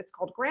of. It's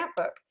called Grant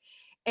Book.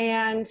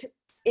 And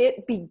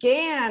it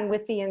began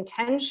with the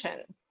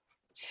intention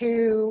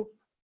to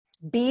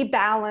be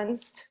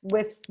balanced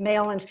with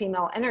male and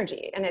female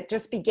energy. And it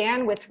just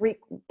began with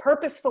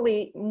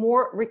purposefully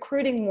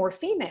recruiting more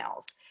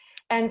females.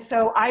 And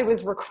so I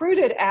was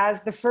recruited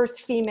as the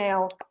first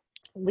female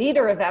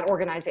leader of that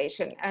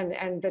organization.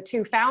 And the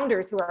two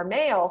founders, who are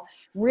male,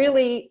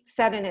 really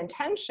set an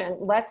intention,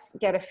 let's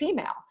get a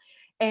female.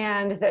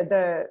 And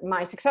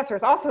my successor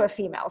is also a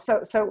female.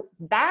 So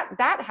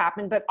that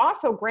happened, but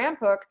also Grant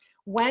Book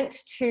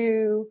went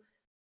to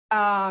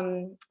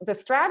the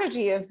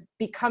strategy of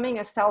becoming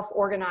a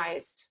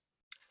self-organized,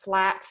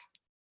 flat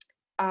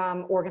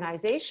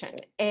organization.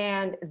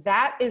 And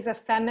that is a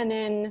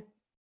feminine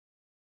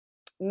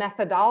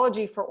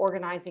methodology for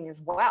organizing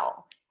as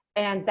well.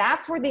 And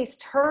that's where these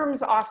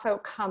terms also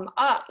come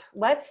up.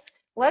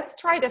 Let's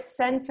try to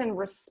sense and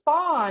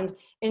respond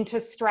into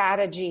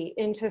strategy,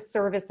 into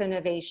service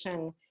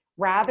innovation,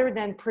 rather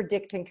than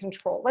predict and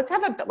control. Let's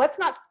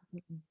not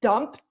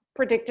dump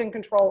predict and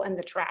control in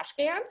the trash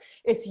can.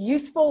 It's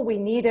useful. We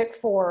need it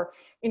for,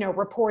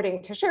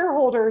 reporting to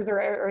shareholders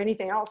or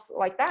anything else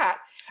like that.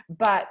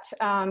 But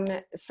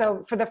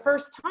so for the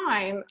first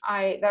time,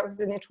 that was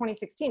in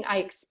 2016, I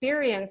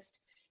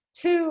experienced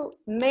 2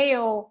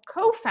 male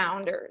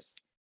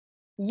co-founders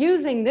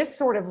using this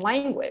sort of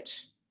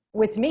language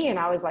with me. And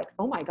I was like,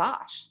 oh my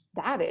gosh,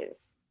 that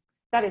is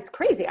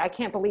crazy. I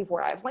can't believe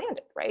where I've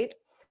landed, right?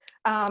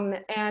 And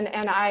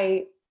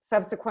I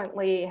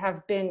subsequently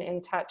have been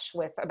in touch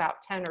with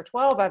about 10 or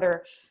 12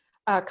 other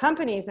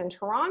companies in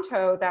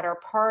Toronto that are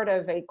part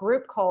of a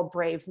group called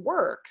Brave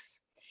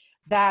Works,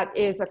 that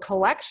is a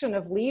collection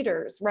of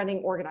leaders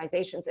running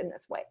organizations in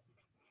this way.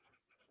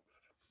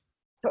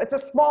 So it's a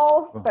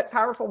small but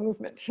powerful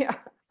movement. Yeah.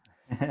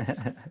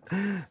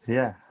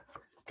 Yeah.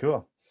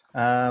 Cool.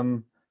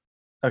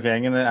 Okay,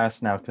 I'm going to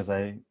ask now because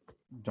I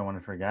don't want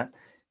to forget.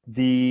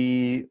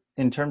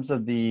 In terms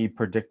of the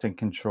predict and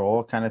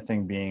control kind of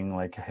thing being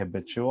like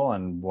habitual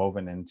and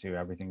woven into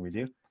everything we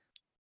do,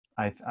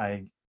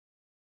 I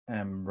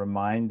am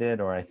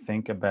reminded, or I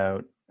think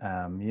about,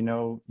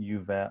 Yuval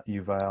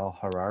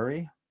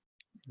Harari,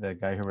 the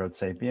guy who wrote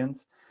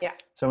 *Sapiens*. Yeah.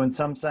 So in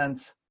some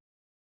sense,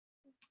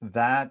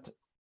 that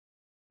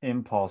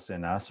impulse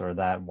in us, or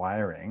that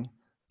wiring,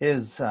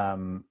 is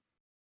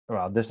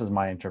this is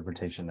my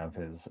interpretation of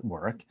his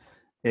work,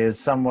 is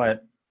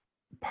somewhat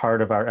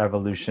part of our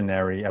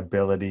evolutionary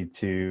ability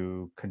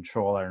to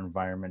control our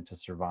environment, to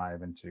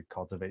survive, and to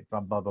cultivate blah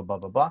blah blah blah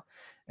blah blah.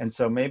 And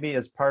so maybe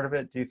as part of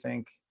it, do you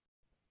think,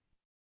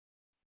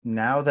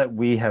 now that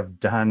we have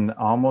done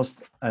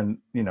almost a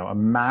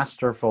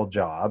masterful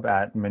job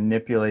at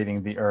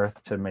manipulating the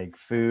earth to make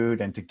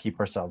food and to keep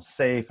ourselves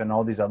safe and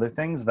all these other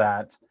things,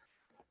 that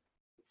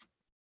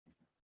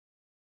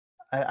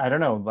I don't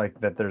know, like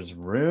that there's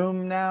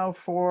room now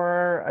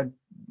for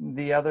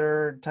the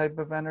other type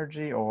of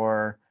energy?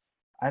 Or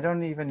I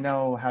don't even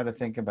know how to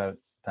think about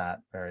that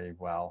very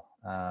well.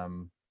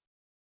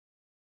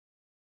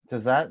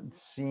 Does that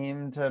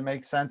seem to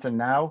make sense? And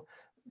now,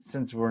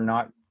 since we're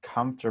not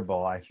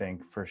comfortable, I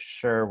think for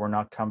sure we're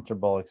not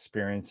comfortable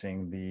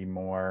experiencing the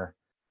more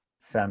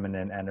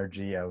feminine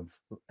energy of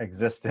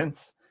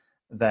existence,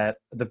 that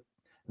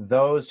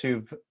those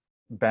who've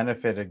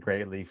benefited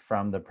greatly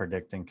from the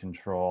predict and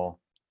control,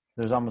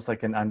 there's almost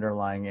like an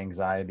underlying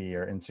anxiety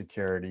or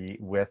insecurity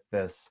with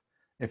this: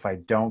 if I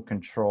don't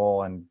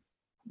control and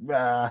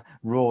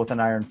rule with an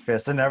iron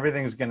fist, and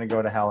everything's going to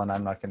go to hell and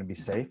I'm not going to be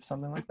safe,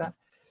 something like that.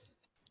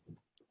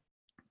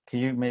 Can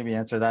you maybe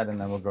answer that, and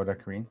then we'll go to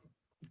Karine?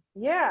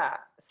 Yeah,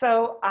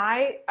 so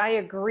I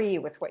agree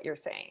with what you're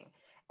saying.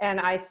 And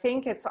I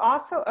think it's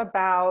also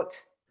about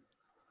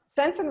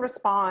sense and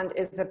respond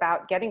is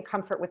about getting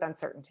comfort with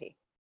uncertainty,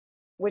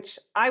 which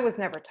I was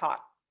never taught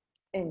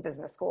in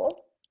business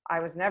school. I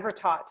was never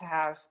taught to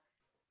have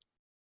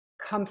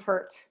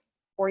comfort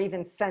or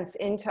even sense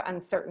into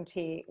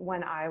uncertainty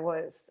when I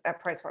was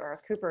at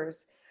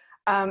PricewaterhouseCoopers.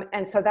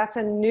 And so that's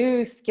a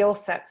new skill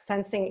set,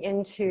 sensing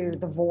into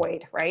the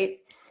void, right?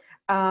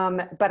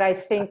 But I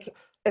think,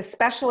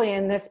 especially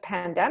in this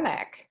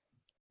pandemic,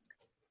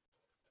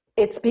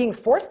 it's being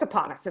forced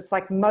upon us. It's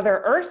like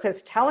Mother Earth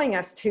is telling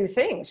us 2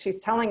 things. She's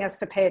telling us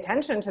to pay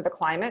attention to the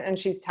climate, and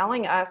she's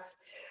telling us,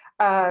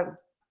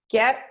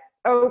 get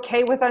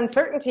okay with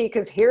uncertainty,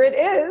 because here it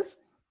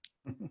is.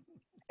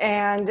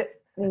 And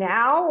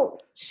now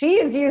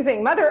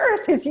Mother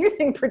Earth is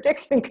using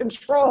predict and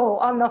control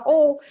on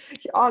all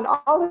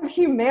of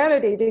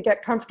humanity to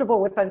get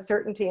comfortable with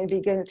uncertainty and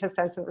begin to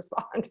sense and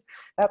respond.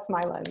 That's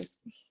my lens.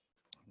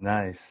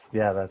 Nice.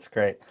 Yeah, that's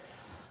great.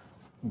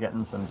 I'm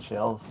getting some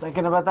chills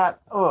thinking about that.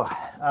 Oh,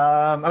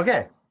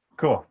 okay,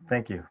 cool.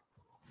 Thank you.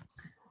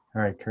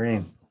 All right,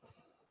 Karine.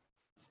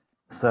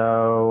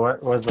 So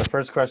what was the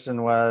first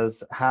question?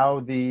 Was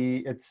how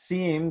it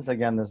seems,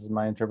 again, this is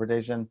my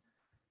interpretation,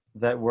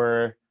 that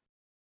we're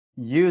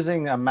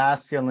using a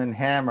masculine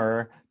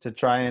hammer to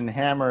try and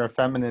hammer a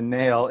feminine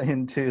nail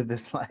into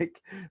this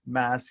like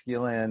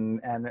masculine,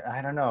 and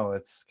I don't know,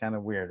 it's kind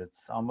of weird.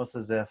 It's almost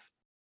as if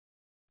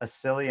a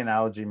silly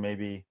analogy,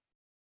 maybe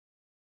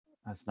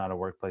that's not a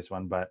workplace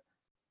one, but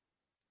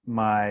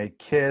my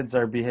kids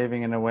are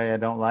behaving in a way I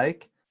don't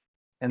like,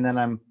 and then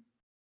I'm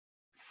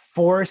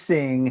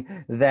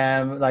forcing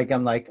them, like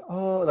I'm like,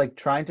 oh, like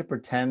trying to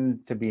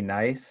pretend to be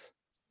nice,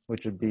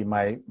 which would be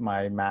my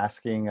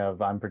masking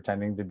of I'm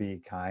pretending to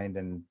be kind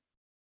and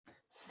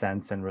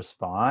sense and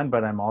respond,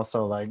 but I'm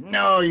also like,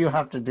 no, you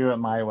have to do it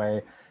my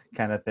way,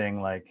 kind of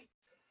thing. Like,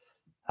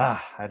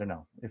 I don't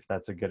know if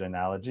that's a good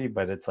analogy,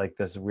 but it's like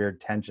this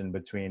weird tension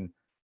between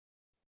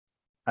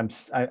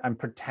I'm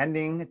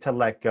pretending to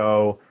let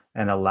go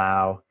and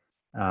allow,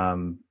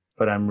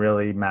 but I'm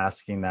really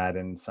masking that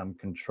in some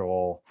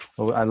control.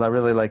 I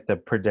really like the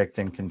predict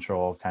and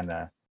control kind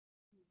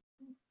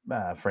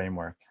of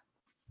framework.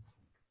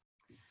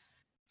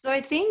 So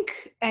I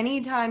think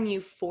anytime you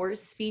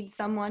force feed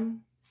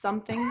someone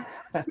something,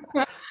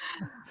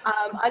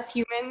 us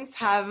humans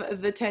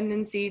have the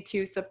tendency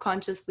to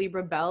subconsciously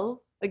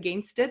rebel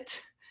against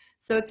it.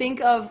 So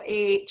think of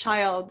a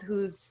child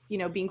who's,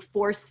 being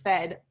force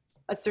fed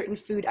a certain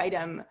food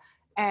item,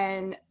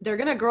 and they're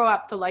going to grow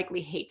up to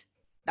likely hate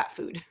that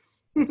food.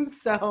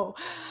 So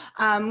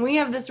we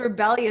have this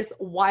rebellious,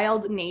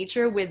 wild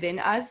nature within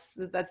us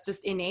that's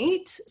just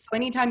innate. So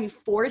anytime you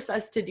force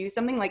us to do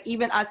something, like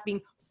even us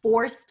being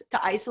forced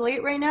to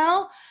isolate right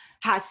now,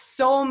 has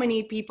so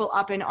many people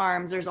up in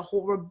arms. There's a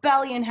whole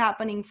rebellion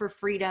happening for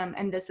freedom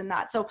and this and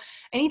that. So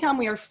anytime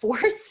we are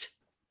forced,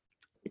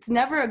 it's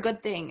never a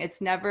good thing. It's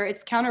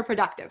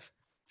counterproductive.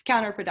 It's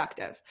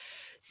counterproductive.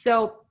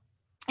 So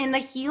in the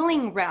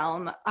healing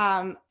realm,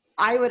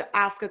 I would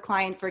ask a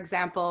client, for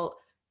example,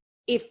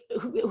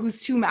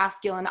 who's too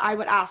masculine, I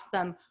would ask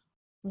them,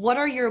 what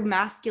are your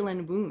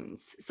masculine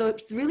wounds? So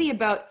it's really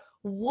about,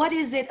 what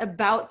is it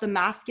about the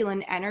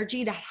masculine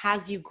energy that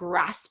has you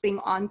grasping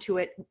onto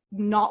it,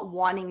 not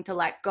wanting to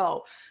let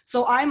go?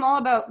 So I'm all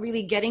about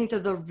really getting to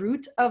the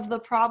root of the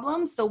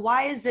problem. So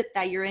why is it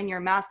that you're in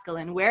your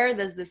masculine? Where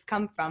does this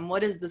come from?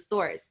 What is the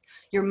source?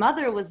 Your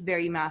mother was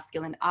very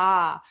masculine.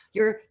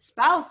 Your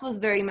spouse was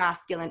very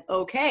masculine.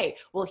 Okay,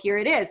 well, here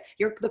it is.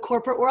 The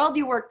corporate world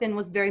you worked in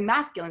was very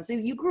masculine. So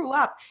you grew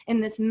up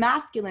in this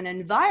masculine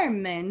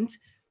environment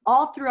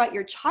all throughout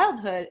your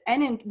childhood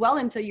and well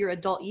into your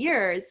adult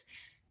years.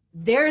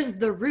 There's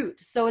the root.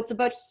 So it's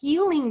about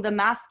healing the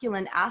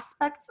masculine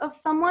aspects of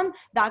someone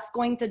that's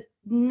going to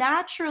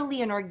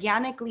naturally and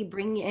organically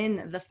bring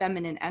in the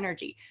feminine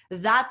energy.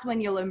 That's when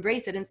you'll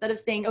embrace it, instead of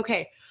saying,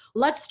 okay,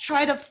 let's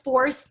try to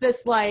force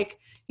this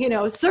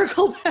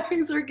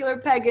circular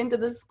peg into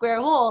this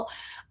square hole.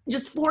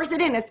 Just force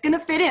it in. It's going to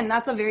fit in.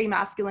 That's a very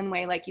masculine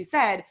way, like you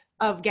said,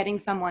 of getting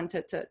someone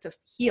to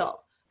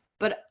heal.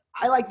 But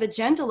I like the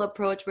gentle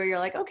approach where you're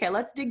like, okay,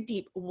 let's dig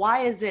deep. Why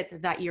is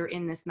it that you're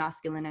in this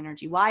masculine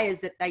energy? Why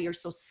is it that you're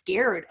so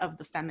scared of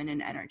the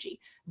feminine energy?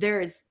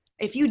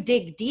 If you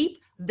dig deep,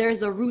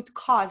 there's a root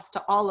cause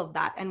to all of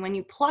that. And when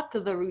you pluck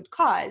the root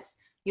cause,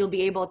 you'll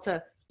be able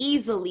to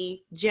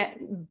easily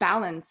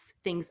balance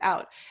things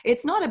out.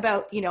 It's not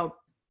about,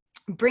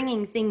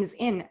 bringing things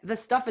in. The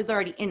stuff is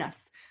already in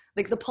us.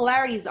 Like the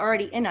polarity is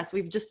already in us.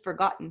 We've just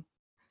forgotten.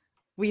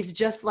 We've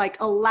just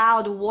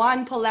allowed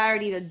one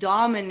polarity to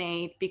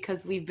dominate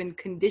because we've been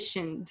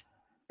conditioned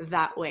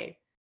that way.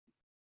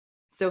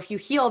 So if you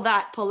heal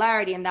that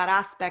polarity and that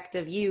aspect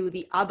of you,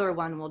 the other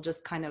one will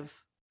just kind of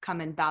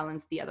come and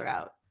balance the other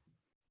out.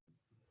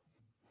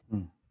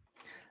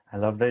 I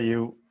love that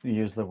you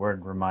use the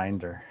word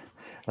reminder.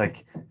 A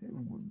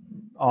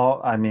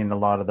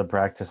lot of the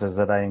practices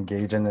that I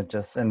engage in,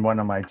 and one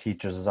of my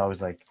teachers is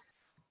always like,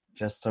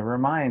 just a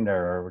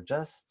reminder, or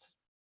just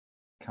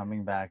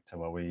coming back to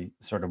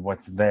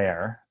what's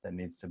there that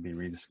needs to be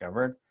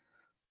rediscovered.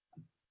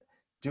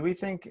 Do we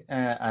think,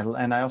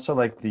 and I also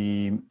like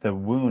the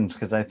wounds,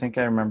 because I think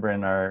I remember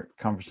in our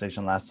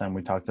conversation last time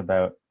we talked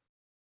about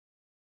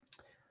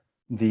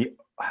the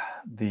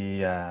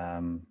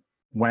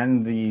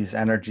when these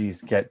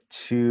energies get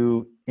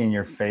too in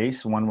your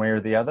face one way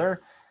or the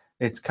other,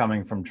 it's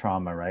coming from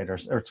trauma, right? Or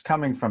it's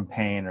coming from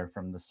pain or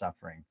from the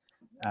suffering.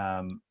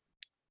 I'm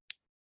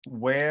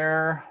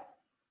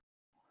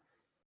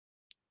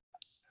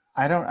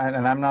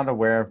not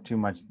aware of too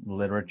much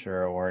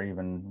literature or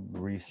even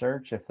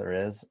research, if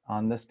there is,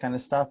 on this kind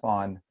of stuff,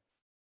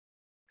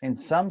 in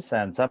some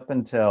sense, up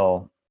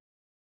until,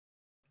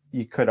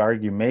 you could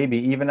argue, maybe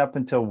even up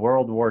until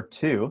World War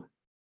II,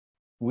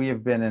 we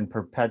have been in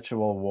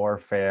perpetual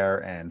warfare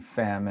and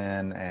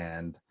famine,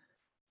 and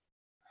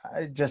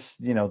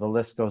the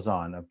list goes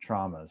on of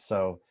traumas.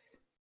 So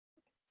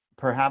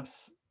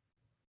perhaps,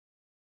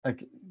 I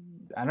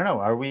don't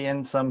know, are we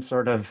in some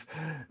sort of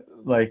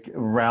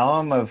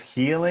realm of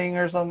healing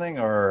or something,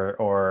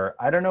 or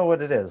I don't know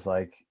what it is.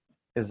 Can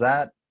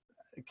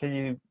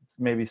you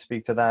maybe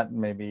speak to that?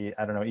 Maybe,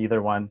 I don't know,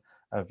 either one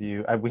of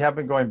you. We have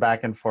been going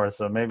back and forth,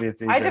 so maybe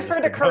it's easier. I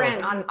defer to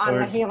Corinne on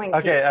the healing.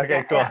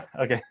 Okay, cool. Yeah.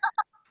 Okay.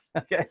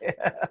 Okay.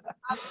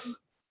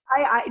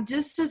 I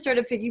just to sort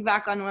of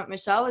piggyback on what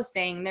Michelle was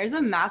saying, there's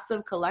a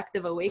massive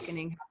collective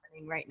awakening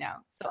happening right now.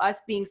 So us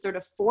being sort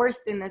of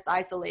forced in this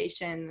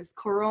isolation, this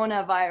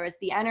coronavirus,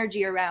 the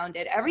energy around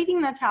it,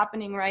 everything that's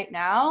happening right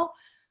now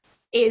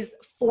is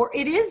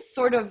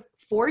sort of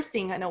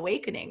forcing an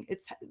awakening.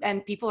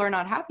 And people are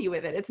not happy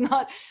with it. It's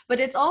not,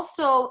 but it's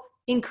also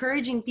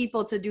encouraging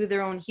people to do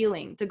their own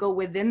healing, to go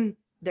within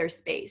their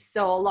space.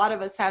 So a lot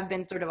of us have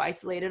been sort of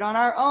isolated on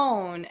our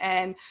own,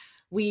 and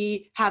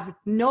we have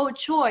no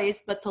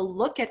choice but to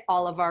look at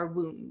all of our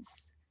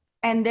wounds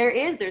And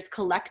there's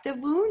collective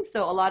wounds.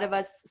 So a lot of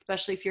us,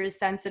 especially if you're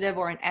sensitive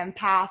or an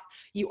empath,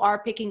 you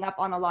are picking up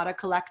on a lot of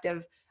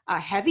collective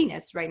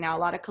heaviness right now, a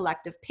lot of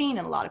collective pain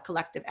and a lot of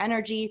collective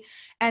energy.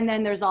 And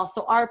then there's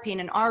also our pain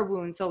and our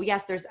wounds. So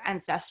yes, there's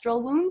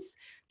ancestral wounds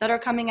that are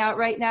coming out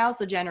right now.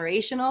 So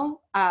generational,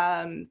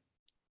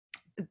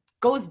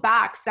 goes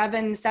back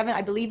seven,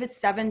 I believe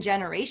it's 7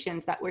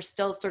 generations that we're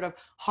still sort of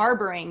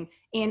harboring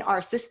in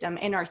our system,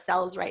 in our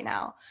cells right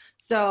now.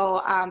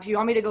 So if you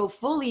want me to go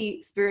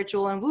fully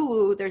spiritual and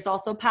woo-woo, there's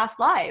also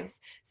past lives.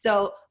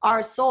 So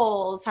our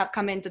souls have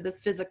come into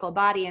this physical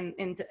body and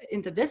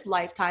into this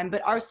lifetime,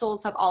 but our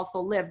souls have also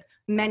lived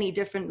many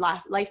different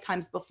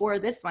lifetimes before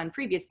this one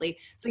previously.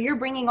 So you're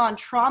bringing on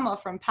trauma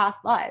from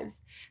past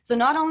lives. So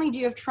not only do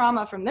you have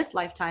trauma from this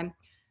lifetime,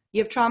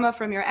 you have trauma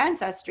from your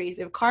ancestries,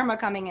 you have karma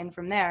coming in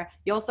from there.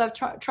 You also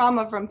have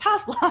trauma from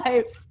past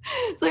lives.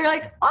 So you're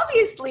like,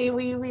 obviously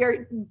we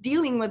are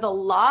dealing with a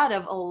lot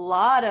of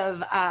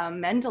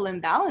mental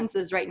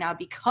imbalances right now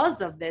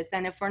because of this.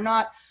 And if we're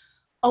not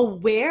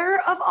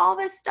aware of all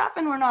this stuff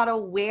and we're not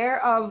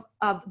aware of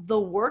the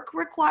work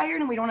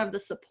required and we don't have the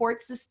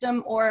support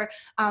system or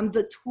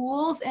the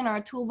tools in our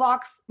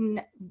toolbox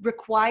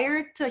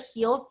required to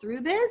heal through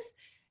this,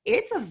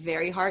 it's a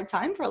very hard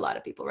time for a lot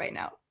of people right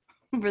now.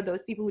 For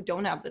those people who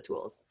don't have the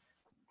tools.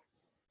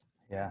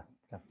 Yeah,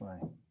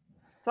 definitely.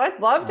 So I'd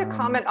love to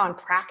comment on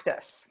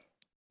practice.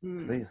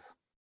 Please.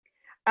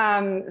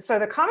 So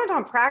the comment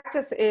on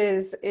practice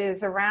is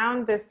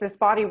around this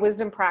body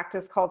wisdom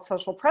practice called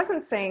social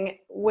presencing,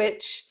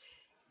 which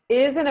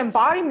is an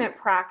embodiment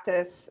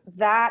practice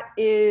that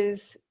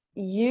is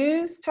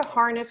used to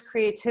harness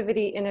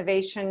creativity,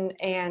 innovation,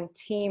 and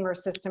team or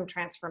system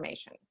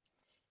transformation.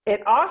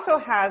 It also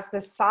has the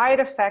side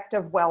effect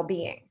of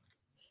well-being.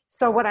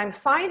 So what I'm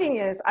finding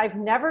is I've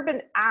never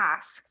been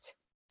asked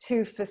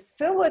to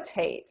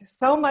facilitate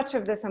so much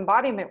of this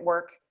embodiment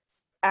work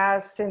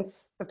as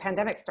since the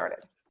pandemic started,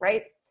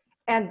 right?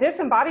 And this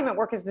embodiment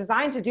work is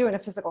designed to do in a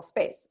physical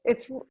space.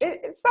 It's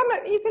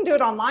you can do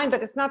it online,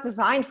 but it's not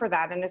designed for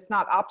that and it's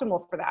not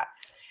optimal for that.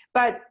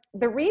 But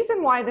the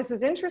reason why this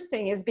is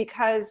interesting is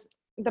because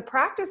the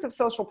practice of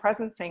social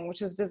presencing,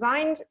 which is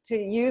designed to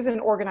use in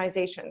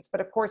organizations,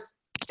 but of course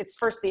it's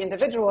first the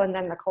individual and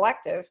then the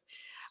collective,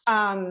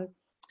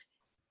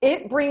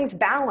 it brings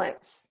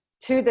balance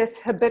to this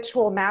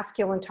habitual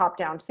masculine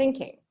top-down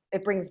thinking.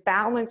 It brings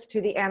balance to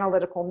the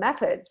analytical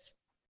methods,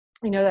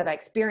 that I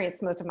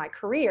experienced most of my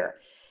career.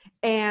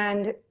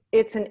 And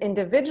it's an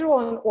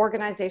individual and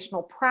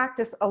organizational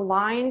practice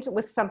aligned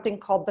with something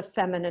called the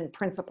feminine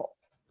principle.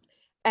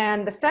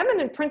 And the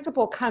feminine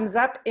principle comes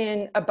up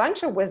in a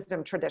bunch of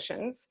wisdom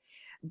traditions,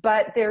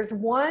 but there's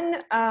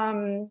one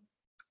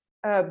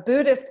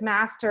Buddhist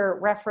master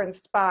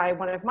referenced by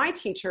one of my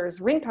teachers,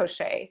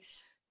 Rinpoche,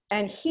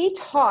 and he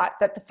taught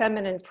that the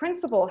feminine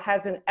principle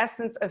has an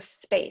essence of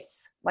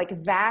space, like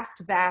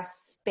vast,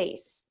 vast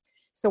space.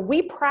 So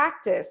we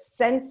practice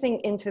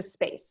sensing into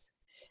space.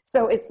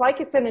 So it's like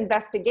it's an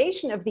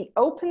investigation of the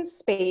open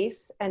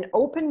space and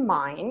open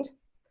mind,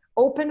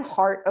 open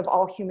heart of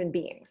all human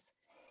beings.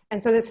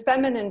 And so this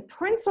feminine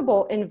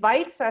principle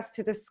invites us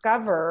to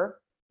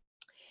discover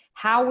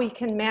how we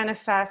can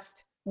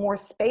manifest more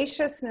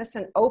spaciousness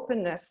and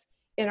openness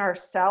in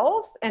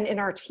ourselves and in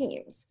our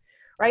teams.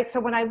 Right?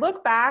 So when I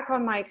look back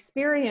on my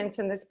experience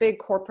in this big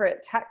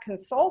corporate tech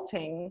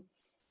consulting,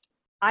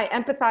 I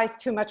empathize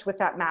too much with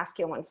that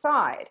masculine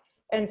side.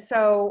 And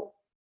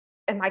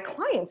my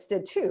clients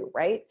did too,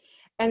 right?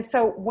 And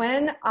so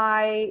when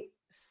I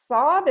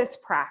saw this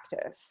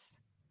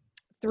practice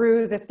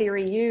through the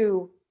Theory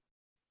U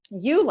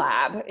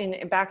lab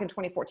back in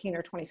 2014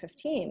 or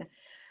 2015,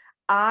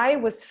 I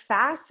was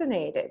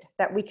fascinated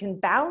that we can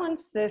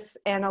balance this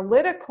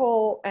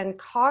analytical and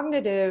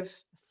cognitive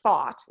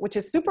thought, which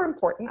is super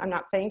important. I'm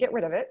not saying get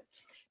rid of it,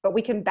 but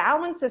we can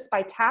balance this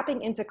by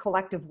tapping into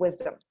collective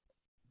wisdom.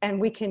 And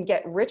we can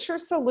get richer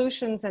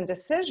solutions and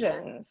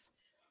decisions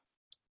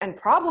and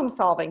problem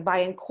solving by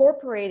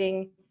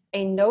incorporating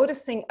a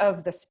noticing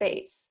of the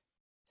space.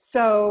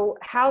 So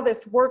how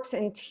this works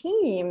in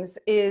teams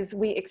is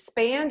we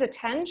expand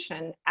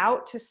attention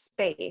out to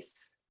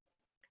space.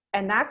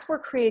 And that's where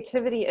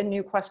creativity and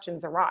new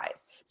questions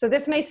arise. So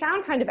this may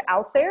sound kind of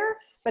out there,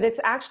 but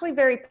it's actually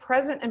very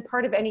present and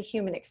part of any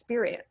human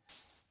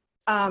experience.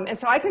 And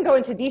so I can go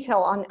into detail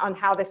on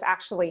how this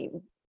actually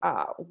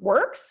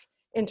works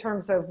in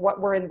terms of what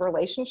we're in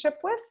relationship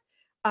with.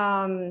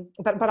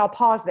 But I'll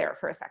pause there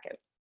for a second.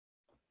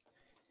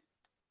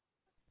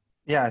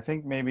 Yeah, I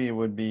think maybe it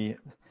would be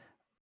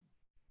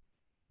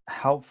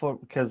helpful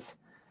because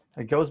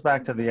it goes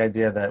back to the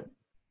idea that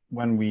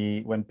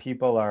when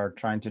people are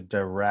trying to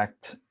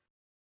direct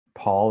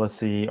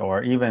policy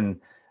or even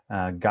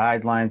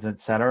guidelines,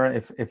 etc.,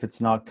 if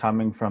it's not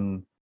coming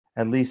from,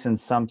 at least in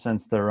some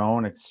sense, their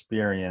own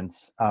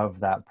experience of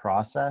that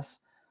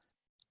process,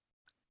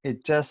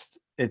 it's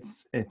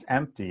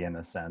empty in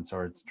a sense,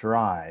 or it's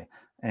dry.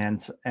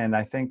 And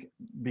I think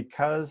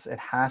because it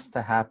has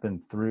to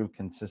happen through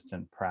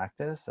consistent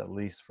practice, at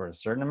least for a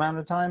certain amount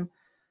of time,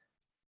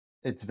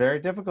 it's very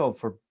difficult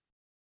for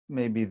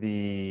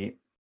maybe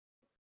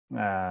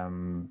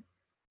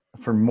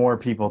for more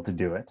people to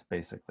do it,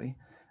 basically.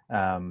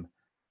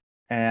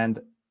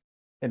 And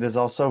it is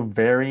also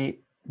very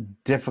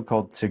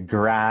difficult to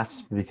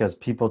grasp because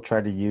people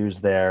try to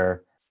use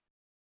their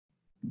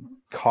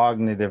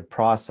cognitive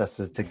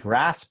processes to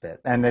grasp it.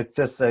 And it's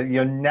just,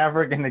 you're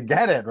never going to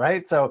get it,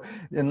 right? So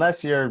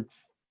unless you're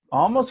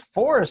almost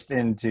forced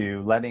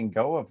into letting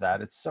go of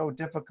that, it's so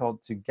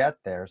difficult to get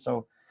there.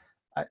 So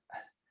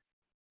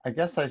I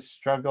guess I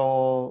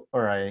struggle,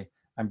 or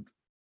I'm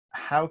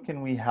how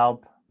can we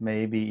help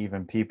maybe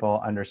even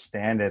people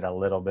understand it a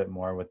little bit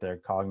more with their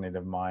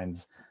cognitive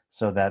minds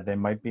so that they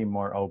might be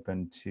more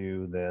open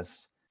to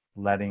this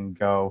letting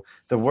go?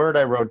 The word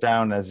I wrote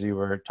down as you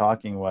were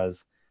talking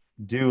was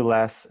do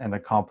less and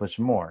accomplish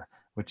more,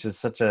 which is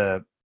such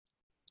a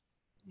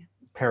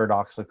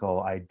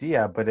paradoxical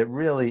idea, but it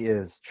really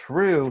is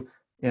true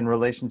in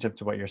relationship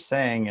to what you're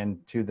saying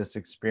and to this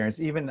experience.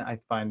 Even I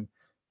find,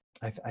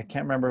 I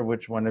can't remember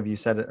which one of you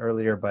said it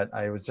earlier, but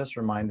I was just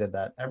reminded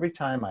that every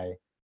time I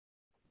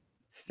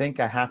think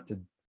I have to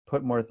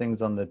put more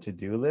things on the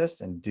to-do list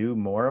and do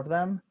more of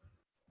them,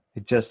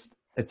 it's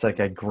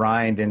like I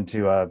grind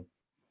into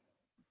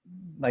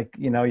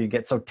you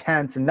get so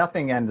tense and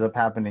nothing ends up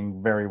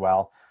happening very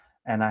well.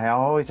 And I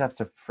always have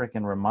to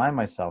freaking remind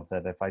myself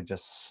that if I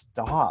just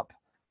stop,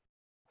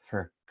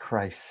 for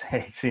Christ's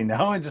sakes,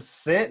 and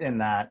just sit in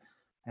that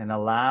and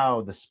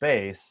allow the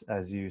space,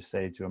 as you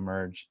say, to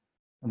emerge,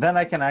 then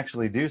I can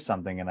actually do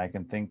something and I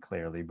can think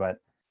clearly. But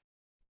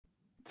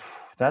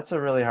that's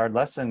a really hard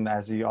lesson.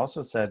 As you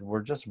also said,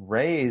 we're just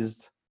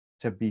raised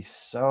to be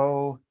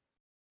so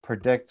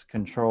predict,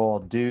 control,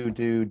 do,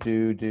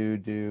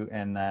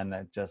 and then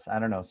it just, I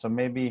don't know. So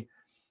maybe,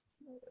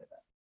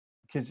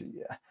 because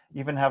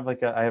even have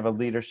I have a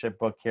leadership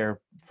book here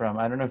from,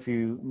 I don't know if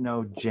you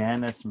know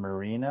Janice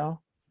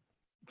Marino.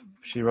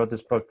 She wrote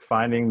this book,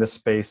 Finding the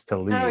Space to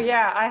Lead. Oh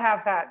yeah, I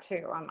have that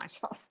too on my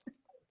shelf.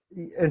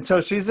 And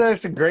so she's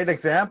actually a great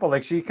example.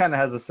 Like she kind of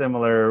has a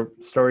similar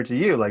story to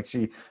you. Like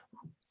she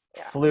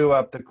flew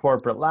up the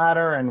corporate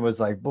ladder and was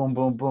like boom,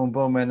 boom, boom,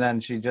 boom. And then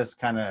she just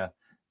kind of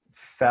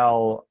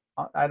fell,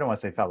 I don't want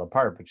to say fell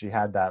apart, but she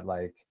had that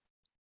like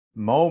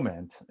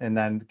moment. And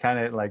then kind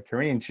of like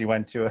Corinne, she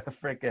went to a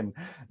freaking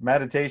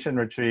meditation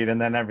retreat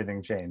and then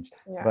everything changed.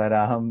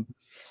 Yeah.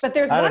 But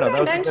there's one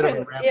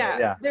dimension.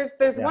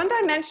 There's one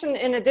dimension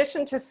in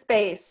addition to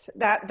space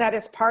that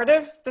is part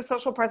of the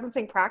social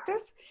presencing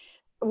practice,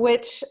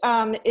 which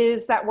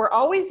is that we're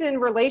always in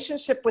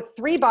relationship with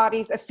three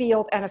bodies, a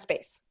field, and a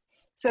space.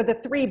 So the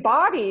three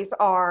bodies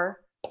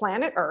are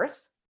planet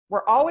Earth.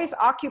 We're always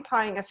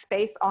occupying a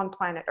space on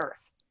planet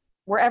Earth,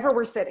 wherever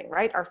we're sitting,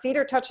 right? Our feet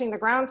are touching the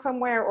ground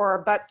somewhere, or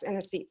our butts in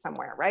a seat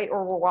somewhere, right?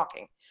 Or we're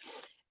walking.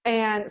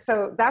 And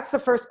so that's the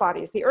first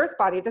body, is the Earth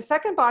body. The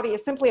second body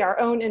is simply our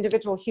own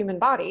individual human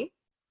body.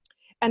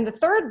 And the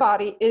third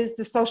body is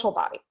the social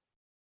body.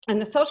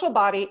 And the social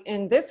body,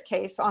 in this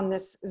case, on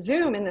this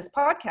Zoom, in this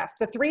podcast,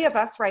 the three of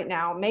us right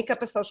now make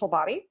up a social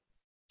body.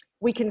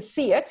 We can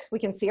see it. We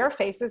can see our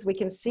faces. We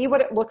can see what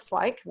it looks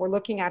like. We're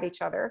looking at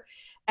each other.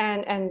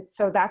 And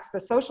so that's the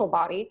social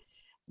body.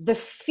 The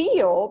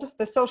field,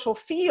 the social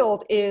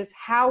field, is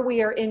how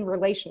we are in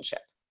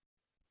relationship.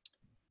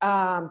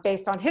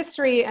 Based on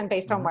history and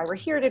based on why we're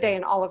here today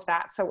and all of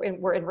that. So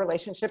we're in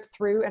relationship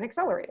through an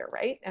accelerator,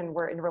 right? And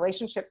we're in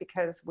relationship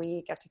because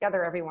we get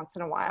together every once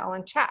in a while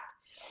and chat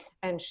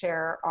and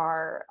share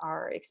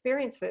our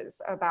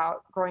experiences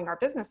about growing our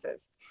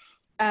businesses.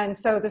 And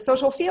so the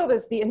social field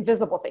is the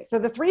invisible thing. So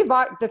the three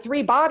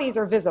bodies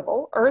are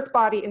visible: Earth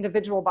body,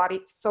 individual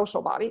body,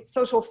 social body.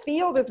 Social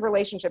field is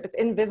relationship. It's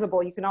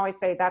invisible. You can always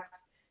say that's,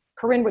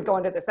 Corinne would go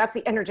into this, that's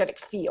the energetic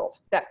field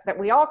that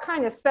we all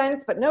kind of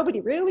sense, but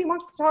nobody really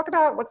wants to talk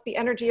about. What's the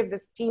energy of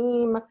this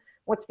team?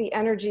 What's the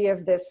energy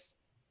of this,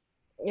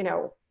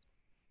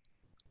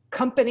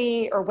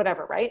 company or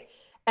whatever, right?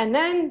 And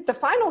then the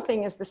final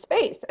thing is the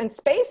space. And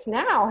space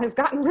now has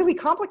gotten really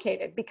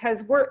complicated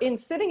because we're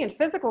sitting in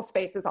physical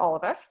spaces, all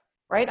of us,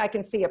 right? I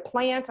can see a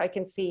plant. I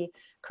can see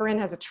Corinne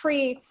has a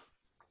tree.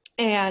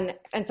 And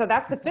so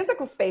that's the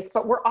physical space,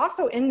 but we're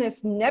also in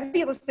this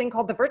nebulous thing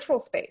called the virtual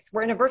space.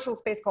 We're in a virtual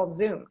space called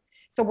Zoom.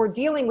 So we're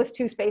dealing with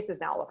two spaces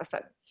now all of a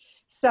sudden.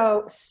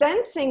 So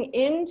sensing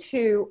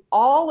into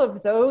all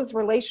of those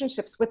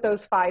relationships with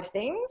those five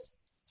things.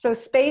 So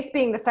space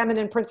being the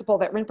feminine principle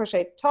that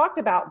Rinpoche talked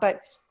about, but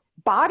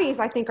bodies,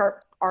 I think,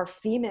 are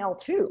female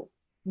too,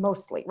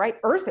 mostly, right?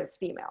 Earth is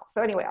female.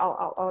 So anyway,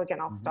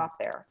 I'll stop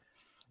there.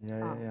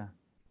 Yeah.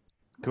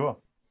 Cool.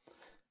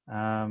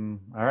 All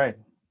right.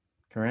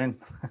 Corinne,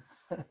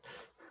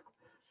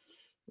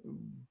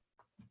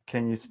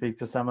 can you speak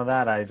to some of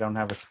that? I don't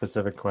have a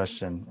specific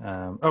question.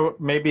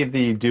 Maybe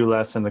the do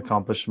less and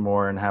accomplish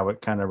more and how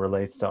it kind of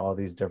relates to all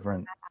these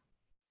different.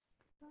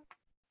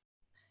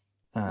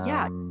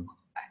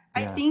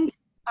 I think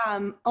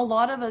a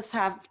lot of us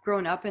have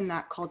grown up in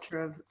that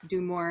culture of do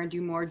more.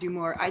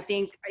 I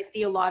think I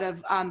see a lot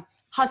of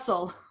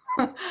hustle.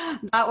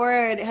 That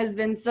word has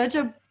been such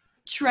a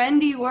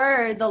trendy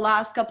word the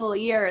last couple of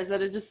years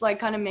that it just like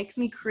kind of makes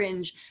me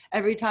cringe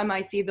every time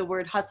I see the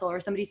word hustle or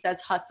somebody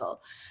says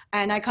hustle.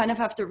 And I kind of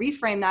have to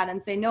reframe that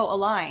and say, no,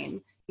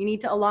 align. You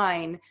need to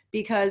align,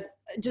 because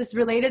just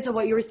related to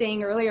what you were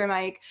saying earlier,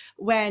 Mike,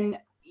 when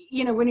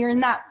you're in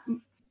that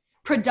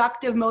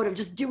productive mode of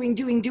just doing,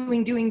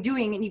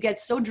 and you get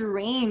so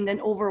drained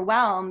and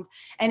overwhelmed,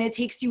 and it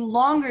takes you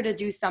longer to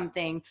do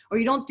something, or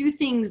you don't do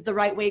things the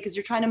right way because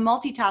you're trying to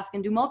multitask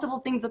and do multiple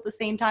things at the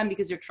same time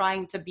because you're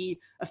trying to be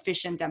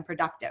efficient and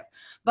productive.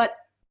 But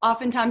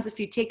oftentimes, if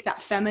you take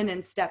that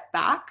feminine step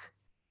back,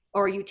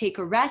 or you take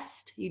a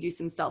rest, you do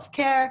some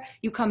self-care,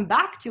 you come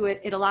back to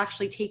it, it'll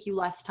actually take you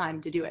less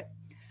time to do it.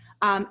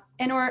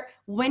 Or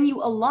when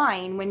you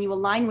align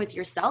with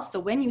yourself, so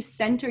when you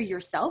center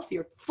yourself,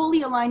 you're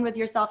fully aligned with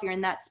yourself, you're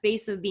in that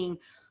space of being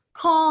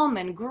calm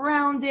and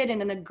grounded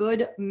and in a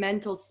good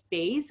mental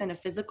space and a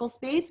physical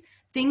space,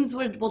 things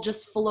will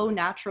just flow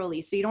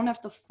naturally. So you don't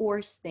have to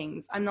force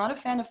things. I'm not a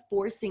fan of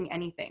forcing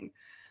anything.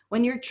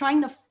 When you're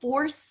trying to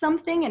force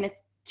something and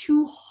it's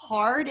too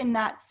hard in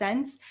that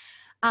sense,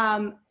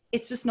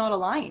 it's just not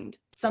aligned.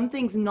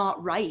 Something's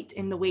not right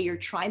in the way you're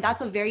trying.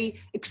 That's a very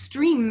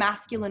extreme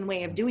masculine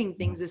way of doing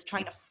things, is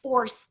trying to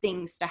force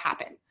things to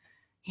happen.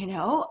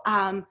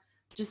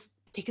 Just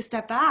take a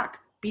step back,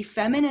 be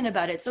feminine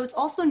about it. So it's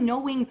also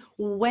knowing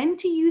when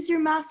to use your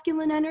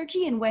masculine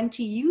energy and when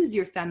to use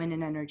your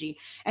feminine energy.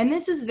 And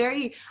this is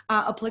very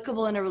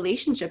applicable in a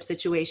relationship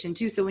situation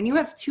too. So when you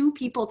have two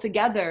people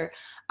together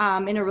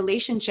in a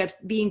relationship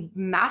being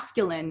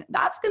masculine,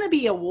 that's going to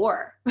be a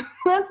war.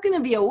 That's going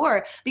to be a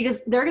war,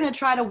 because they're going to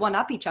try to one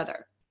up each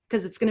other,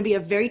 because it's going to be a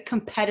very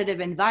competitive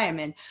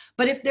environment.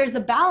 But if there's a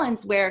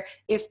balance where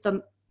if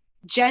the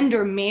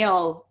gender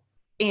male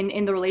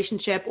in the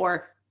relationship,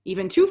 or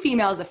even two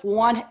females, if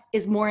one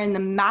is more in the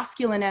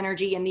masculine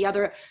energy and the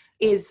other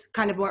is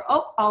kind of more,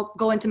 I'll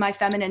go into my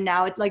feminine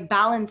now, it like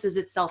balances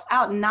itself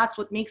out. And that's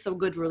what makes a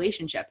good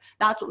relationship.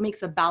 That's what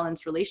makes a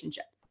balanced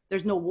relationship.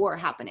 There's no war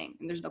happening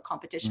and there's no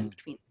competition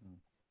between them.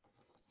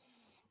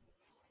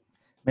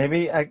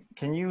 Maybe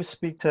can you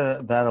speak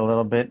to that a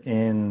little bit,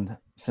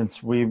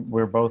 since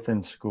we're both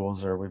in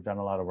schools, or we've done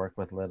a lot of work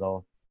with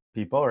little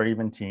people or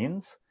even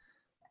teens?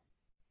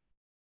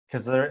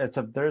 Because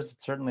there's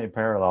certainly a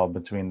parallel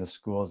between the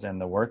schools and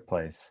the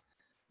workplace.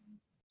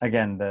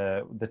 Again,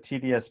 the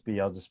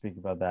TDSB, I'll just speak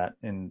about that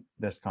in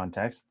this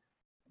context.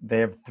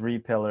 They have 3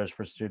 pillars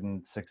for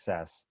student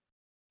success: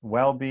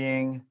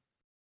 well-being,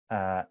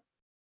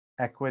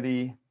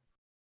 equity,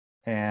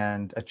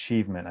 and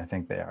achievement, I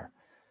think they are.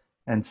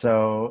 And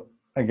so,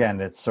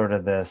 again, it's sort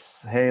of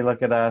this, hey,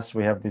 look at us,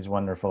 we have these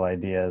wonderful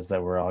ideas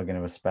that we're all going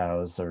to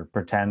espouse or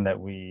pretend that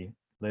we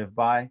live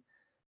by.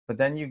 But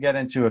then you get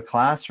into a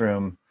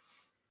classroom,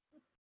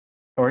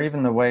 or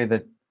even the way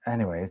that,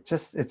 anyway,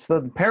 it's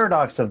the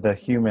paradox of the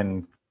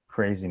human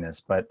craziness,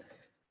 but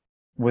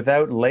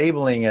without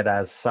labeling it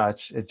as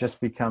such, it just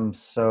becomes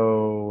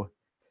so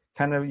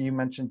kind of, you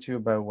mentioned too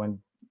about when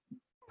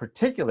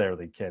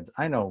particularly kids,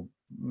 I know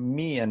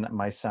me and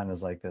my son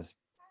is like this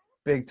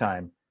big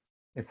time.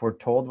 If we're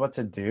told what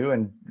to do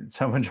and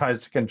someone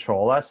tries to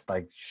control us,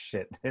 like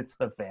shit, it's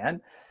the fan.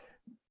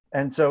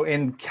 And so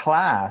in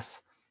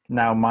class,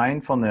 now,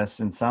 mindfulness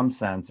in some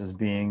sense is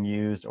being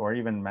used, or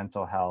even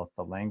mental health,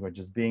 the language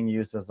is being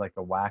used as like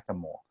a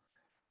whack-a-mole.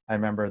 I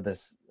remember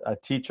a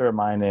teacher of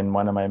mine in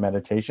one of my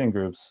meditation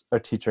groups, a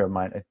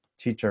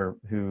teacher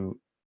who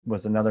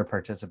was another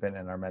participant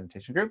in our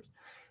meditation groups,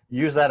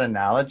 used that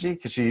analogy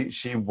because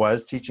she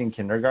was teaching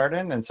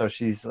kindergarten. And so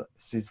she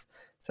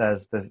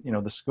says that,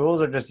 the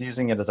schools are just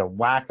using it as a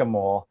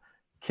whack-a-mole.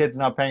 Kids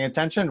not paying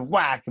attention,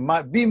 whack,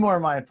 be more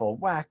mindful,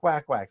 whack,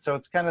 whack, whack. So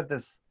it's kind of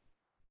this,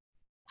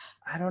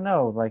 I don't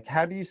know, like,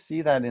 how do you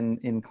see that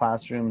in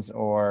classrooms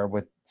or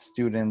with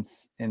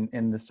students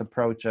in this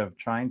approach of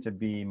trying to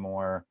be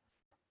more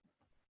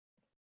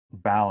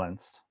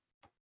balanced,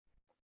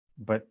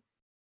 but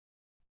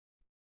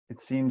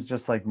it seems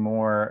just like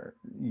more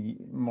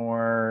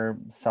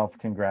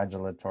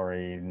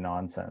self-congratulatory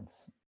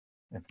nonsense,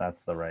 if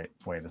that's the right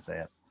way to say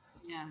it.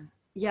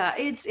 Yeah,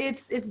 it's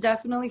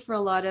definitely for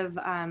a lot of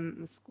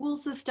school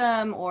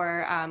system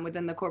or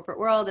within the corporate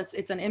world,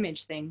 it's an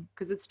image thing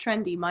because it's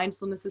trendy.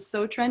 Mindfulness is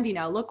so trendy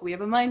now. Look, we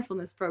have a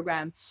mindfulness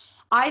program.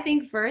 I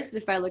think first,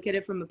 if I look at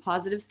it from a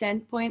positive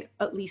standpoint,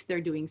 at least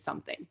they're doing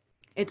something.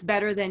 It's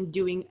better than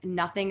doing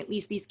nothing. At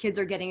least these kids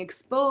are getting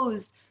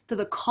exposed to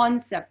the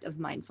concept of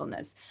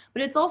mindfulness.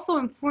 But it's also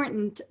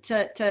important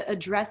to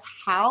address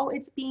how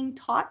it's being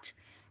taught,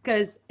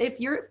 because if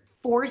you're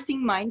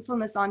forcing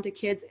mindfulness onto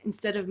kids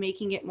instead of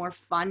making it more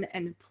fun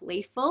and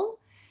playful,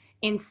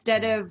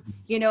 instead of,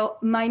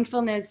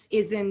 mindfulness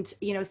isn't,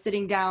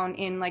 sitting down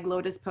in like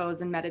lotus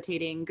pose and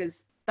meditating,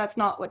 because that's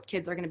not what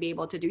kids are going to be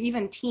able to do.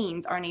 Even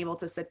teens aren't able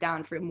to sit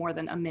down for more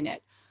than a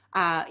minute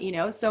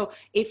So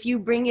if you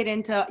bring it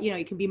into,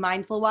 you can be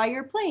mindful while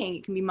you're playing,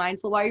 you can be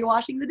mindful while you're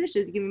washing the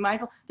dishes, you can be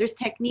mindful. There's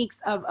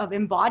techniques of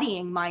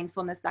embodying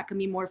mindfulness that can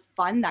be more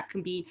fun, that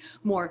can be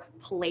more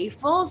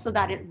playful, so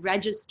that it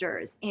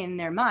registers in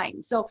their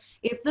mind. So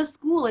if the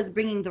school is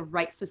bringing the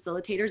right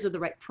facilitators or the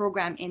right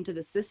program into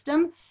the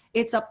system,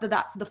 it's up to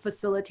the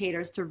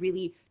facilitators to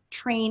really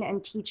train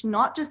and teach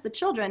not just the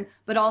children,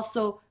 but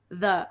also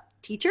the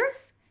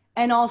teachers,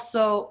 and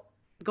also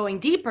going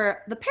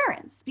deeper, the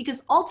parents,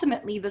 because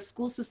ultimately the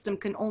school system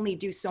can only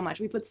do so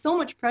much. We put so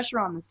much pressure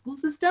on the school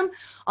system,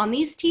 on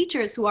these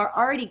teachers who are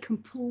already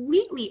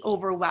completely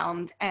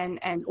overwhelmed and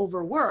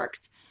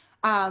overworked.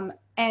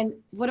 And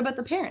what about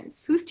the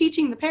parents? Who's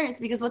teaching the parents?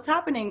 Because what's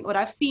happening, what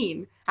I've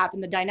seen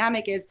happen, the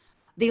dynamic is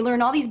they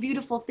learn all these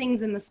beautiful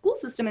things in the school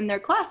system, in their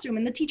classroom,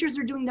 and the teachers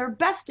are doing their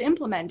best to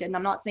implement it. And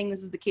I'm not saying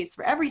this is the case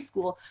for every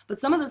school, but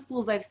some of the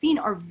schools I've seen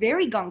are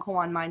very gung-ho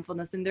on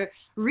mindfulness, and they're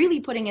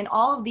really putting in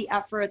all of the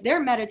effort.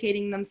 They're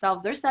meditating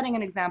themselves. They're setting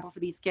an example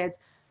for these kids.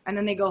 And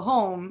then they go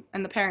home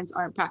and the parents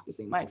aren't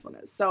practicing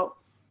mindfulness. So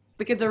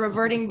the kids are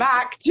reverting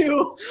back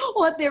to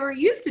what they were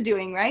used to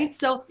doing, right?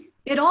 So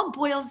it all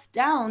boils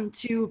down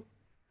to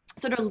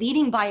sort of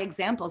leading by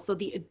example. So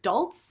the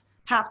adults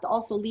have to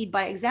also lead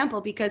by example,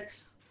 because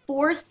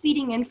force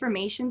feeding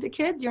information to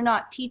kids, you're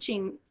not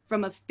teaching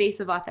from a space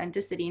of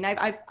authenticity. And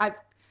I've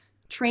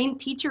trained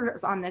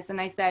teachers on this,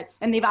 and I said,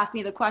 and they've asked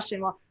me the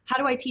question, well, how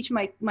do I teach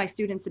my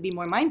students to be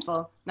more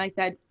mindful? And I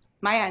said,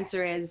 my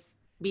answer is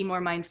be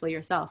more mindful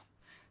yourself.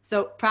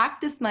 So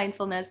practice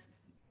mindfulness,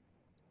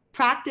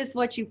 practice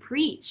what you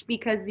preach,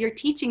 because you're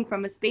teaching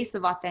from a space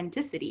of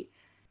authenticity.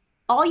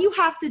 All you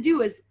have to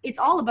do is, it's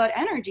all about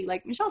energy.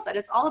 Like Michelle said,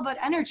 it's all about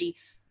energy.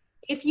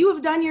 If you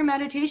have done your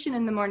meditation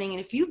in the morning, and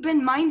if you've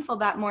been mindful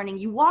that morning,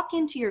 you walk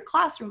into your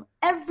classroom,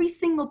 every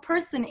single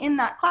person in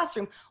that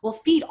classroom will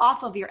feed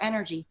off of your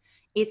energy.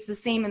 It's the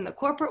same in the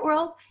corporate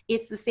world.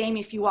 It's the same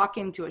if you walk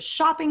into a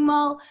shopping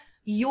mall.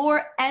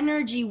 Your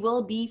energy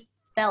will be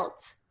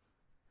felt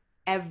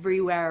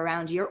everywhere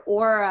around you. Your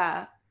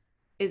aura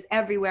is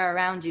everywhere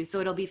around you, so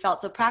it'll be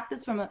felt. So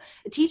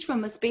teach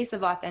from a space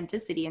of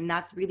authenticity, and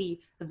that's really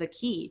the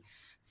key.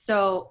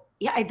 So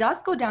yeah, it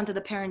does go down to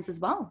the parents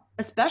as well,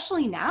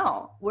 especially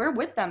now. We're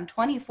with them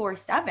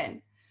 24/7.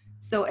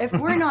 So if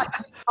we're not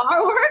doing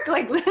our work,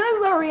 like this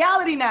is a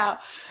reality now.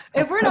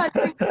 If we're not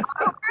doing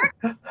our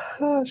work,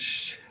 Oh,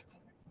 shit.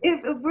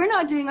 if we're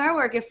not doing our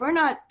work, if we're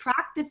not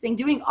practicing,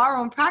 doing our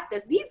own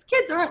practice, these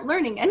kids aren't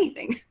learning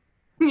anything.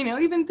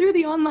 Even through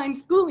the online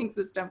schooling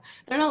system,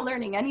 they're not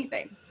learning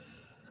anything.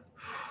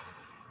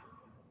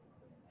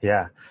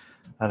 Yeah,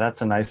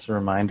 that's a nice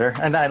reminder.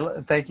 And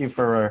I thank you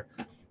for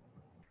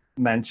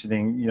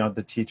mentioning,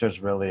 the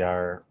teachers really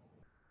are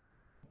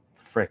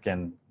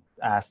freaking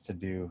asked to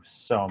do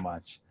so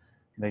much.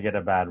 They get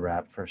a bad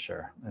rap for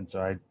sure. And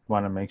so I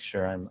want to make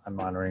sure I'm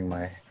honoring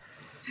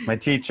my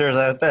teachers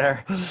out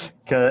there.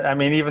 'Cause, I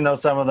mean, even though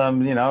some of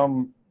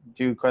them,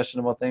 do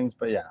questionable things,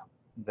 but yeah,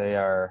 they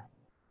are,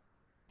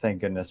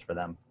 thank goodness for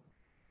them.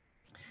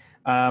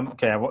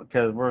 Okay,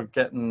 because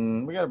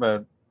we got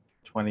about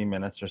 20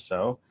 minutes or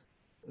so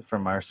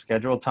from our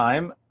scheduled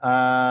time.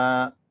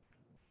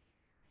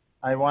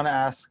 I want to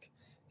ask,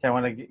 I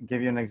want to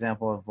give you an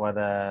example of what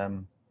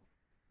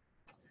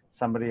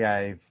somebody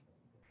I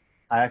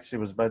actually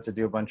was about to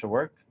do a bunch of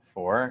work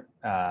for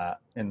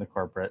in the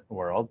corporate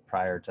world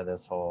prior to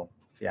this whole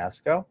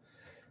fiasco.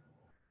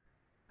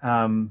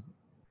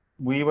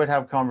 We would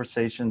have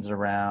conversations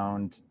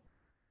around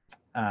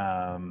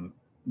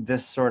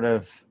this sort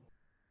of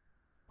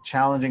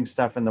challenging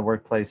stuff in the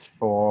workplace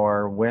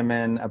for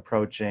women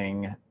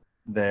approaching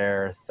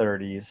their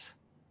 30s,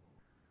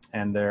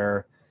 and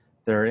they're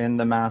in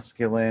the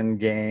masculine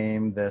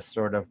game, this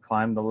sort of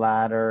climb the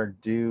ladder,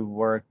 do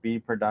work, be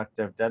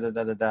productive,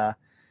 da-da-da-da-da.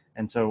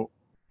 And so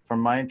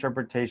from my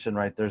interpretation,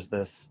 right, there's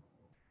this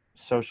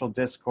social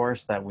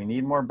discourse that we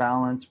need more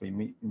balance. We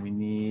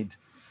need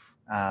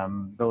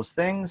those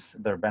things.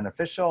 They're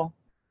beneficial.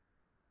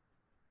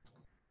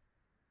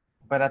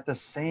 But at the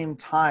same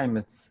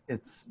time,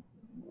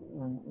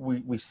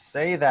 we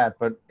say that,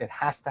 but it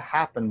has to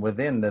happen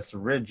within this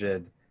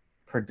rigid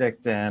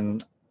predict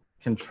and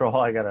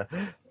control.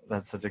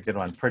 That's such a good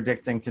one.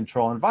 Predict and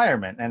control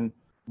environment. And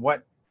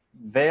what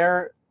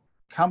their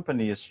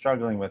company is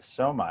struggling with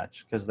so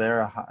much, because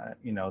they're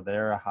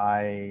a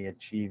high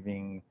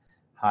achieving,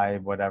 high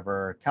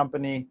whatever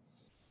company,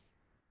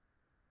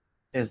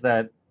 is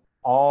that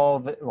a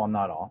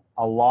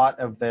lot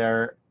of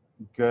their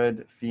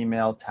good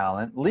female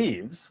talent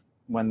leaves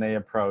when they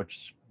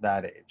approach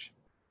that age.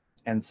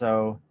 And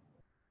so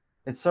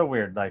it's so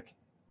weird, like,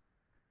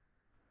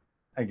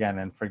 again,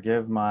 and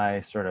forgive my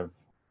sort of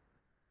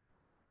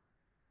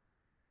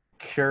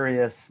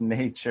curious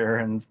nature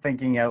and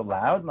thinking out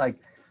loud, like,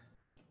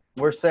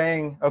 we're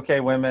saying, okay,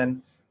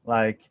 women,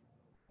 like,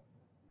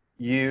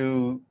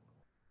 you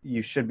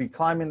should be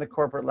climbing the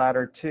corporate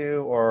ladder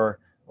too, or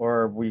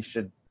we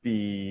should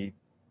be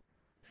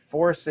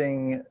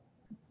forcing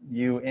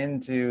you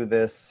into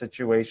this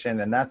situation,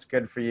 and that's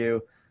good for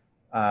you.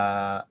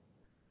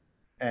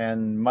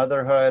 and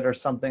motherhood or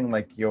something,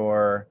 like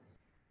your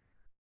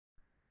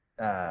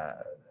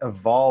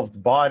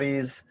evolved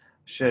bodies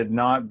should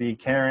not be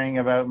caring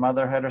about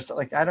motherhood or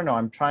something. Like, I don't know.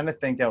 I'm trying to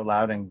think out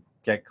loud and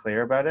get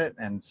clear about it.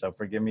 And so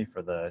forgive me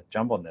for the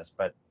jumbleness,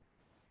 but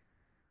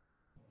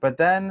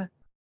then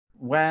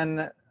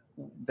when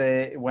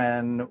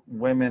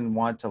women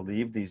want to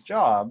leave these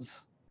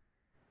jobs,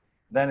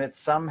 then it's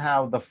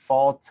somehow the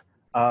fault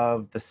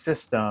of the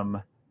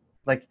system.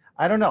 Like,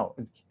 I don't know.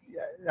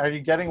 Are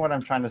you getting what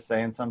I'm trying to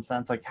say in some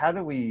sense? Like, how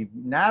do we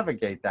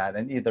navigate that?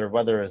 And either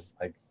whether it's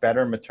like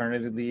better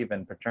maternity leave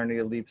and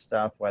paternity leave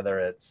stuff, whether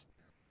it's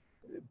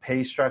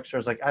pay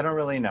structures, like, I don't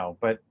really know.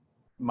 But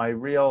my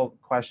real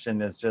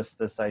question is just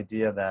this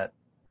idea that,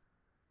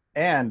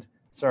 and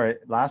sorry,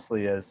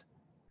 lastly is,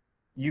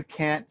 you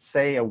can't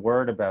say a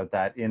word about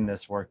that in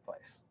this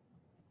workplace.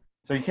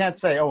 So you can't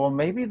say, oh, well,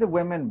 maybe the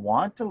women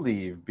want to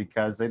leave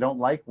because they don't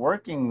like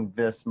working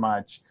this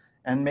much.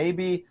 And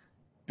maybe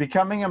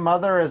becoming a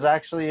mother is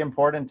actually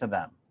important to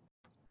them.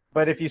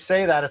 But if you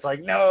say that, it's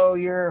like, no,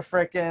 you're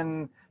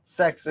freaking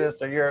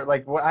sexist, or you're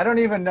like, well, I don't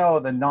even know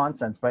the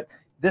nonsense. But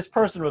this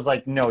person was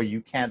like, no,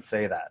 you can't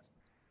say that.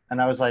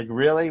 And I was like,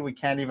 really? We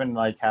can't even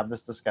like have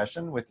this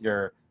discussion with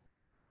your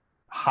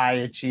high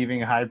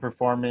achieving, high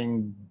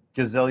performing,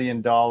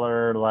 gazillion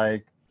dollar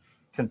like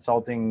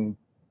consulting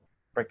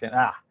freaking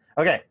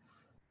okay,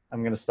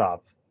 I'm gonna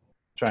stop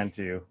trying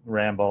to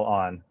ramble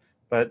on,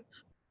 but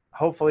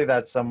hopefully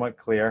that's somewhat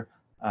clear.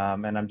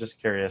 And I'm just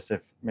curious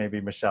if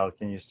maybe Michelle,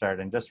 can you start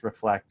and just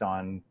reflect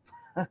on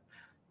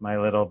my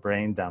little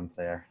brain dump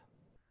there?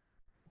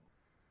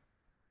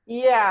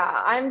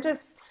 Yeah, I'm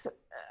just,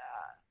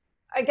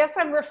 I guess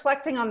I'm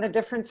reflecting on the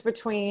difference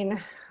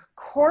between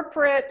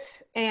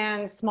corporate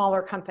and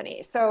smaller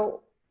companies.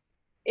 So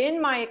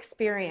in my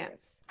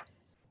experience,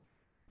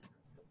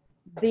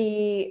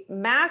 the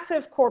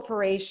massive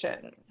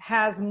corporation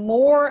has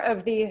more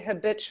of the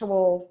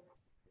habitual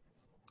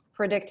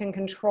predict and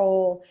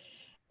control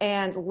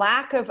and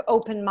lack of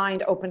open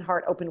mind, open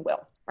heart, open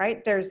will,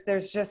 right? There's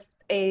just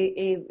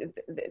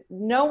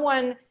no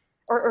one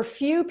or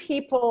few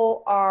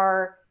people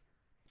are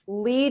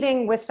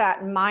leading with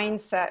that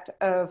mindset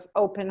of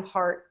open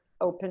heart,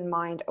 open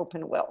mind,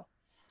 open will.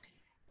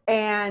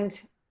 And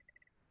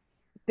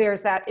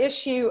there's that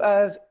issue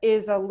of,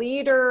 is a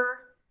leader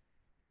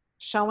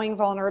showing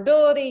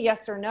vulnerability?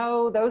 Yes or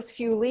no? Those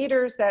few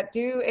leaders that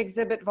do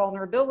exhibit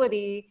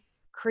vulnerability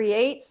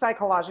create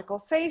psychological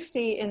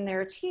safety in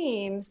their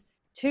teams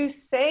to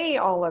say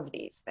all of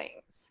these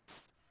things.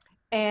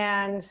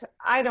 And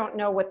I don't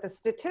know what the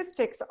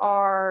statistics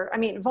are. I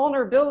mean,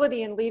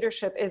 vulnerability in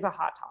leadership is a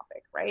hot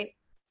topic, right?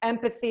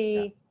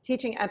 Empathy,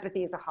 teaching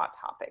empathy is a hot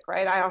topic,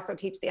 right? I also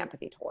teach the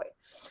empathy toy,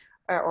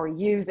 or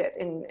use it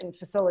in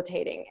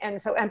facilitating.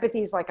 And so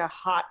empathy is like a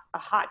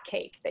hot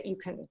cake that you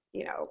can,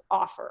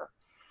 offer.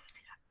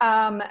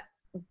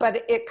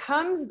 But it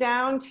comes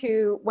down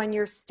to, when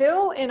you're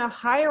still in a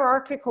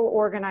hierarchical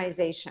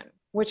organization,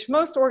 which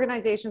most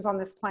organizations on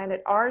this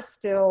planet are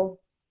still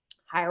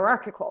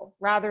hierarchical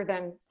rather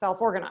than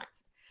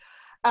self-organized.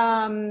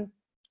 And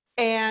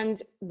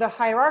the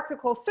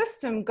hierarchical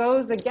system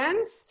goes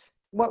against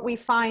what we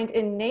find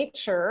in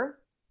nature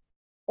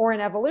or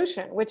in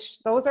evolution, which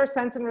those are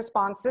sense and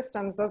response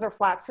systems. Those are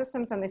flat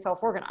systems and they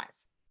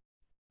self-organize.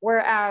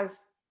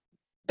 Whereas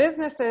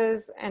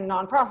businesses and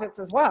nonprofits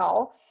as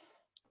well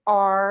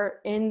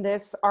are in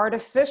this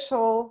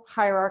artificial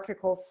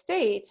hierarchical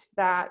state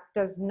that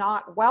does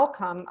not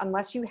welcome,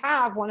 unless you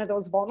have one of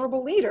those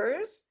vulnerable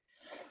leaders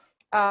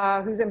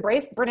who's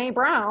embraced Brene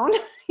Brown,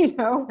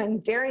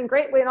 and daring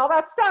greatly and all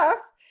that stuff,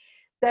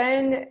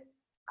 then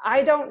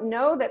I don't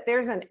know that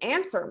there's an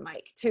answer,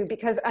 Mike,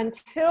 because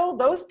until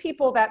those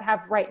people that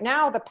have right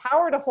now the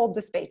power to hold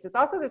the space, it's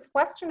also this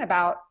question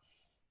about,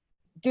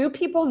 do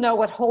people know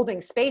what holding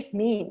space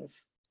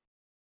means?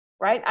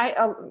 Right?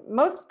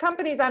 Most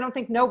companies, I don't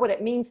think, know what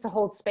it means to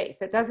hold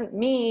space. It doesn't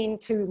mean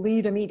to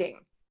lead a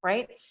meeting,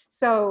 right?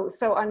 So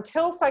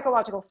until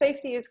psychological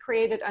safety is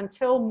created,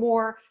 until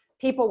more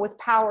people with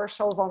power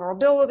show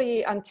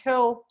vulnerability,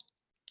 until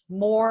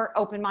more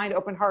open mind,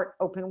 open heart,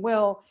 open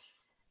will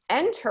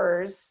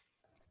enters,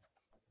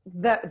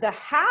 the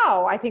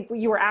how, I think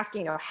you were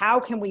asking, how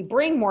can we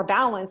bring more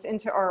balance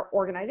into our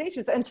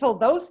organizations? Until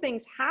those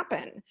things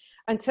happen,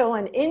 until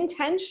an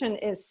intention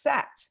is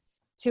set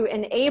to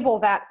enable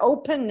that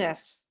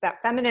openness,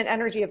 that feminine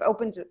energy of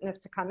openness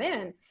to come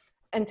in,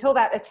 until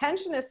that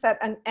attention is set,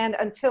 and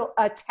until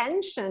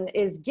attention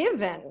is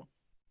given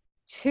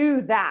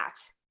to that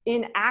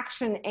in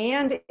action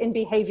and in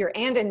behavior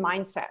and in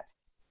mindset,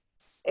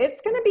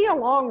 it's going to be a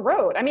long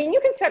road. I mean, you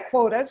can set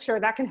quotas, sure,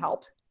 that can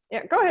help.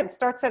 Yeah, go ahead,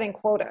 start setting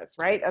quotas,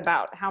 right,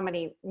 about how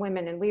many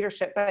women in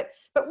leadership, but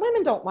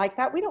women don't like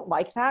that. We don't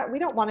like that. We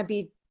don't want to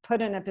be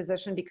put in a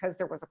position because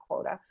there was a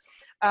quota.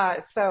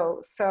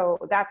 So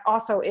that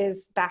also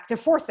is back to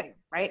forcing,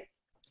 right?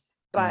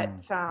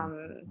 But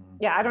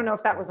yeah, I don't know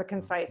if that was a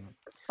concise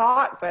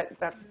thought, but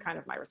that's kind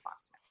of my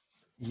response.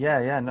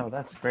 Yeah, no,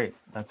 that's great.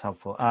 That's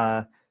helpful.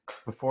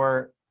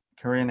 Before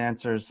Korean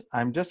answers.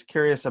 I'm just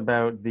curious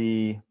about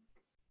this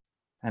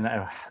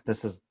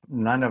is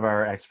none of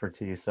our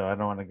expertise, so I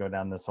don't want to go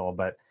down this hole,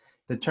 but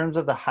in terms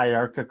of the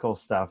hierarchical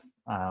stuff,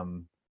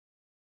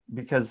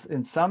 because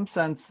in some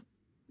sense,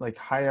 like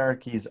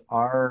hierarchies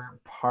are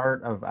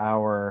part of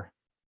our,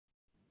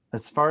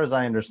 as far as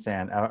I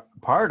understand,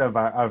 part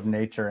of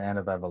nature and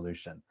of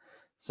evolution.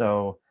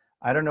 So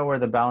I don't know where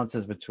the balance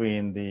is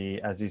between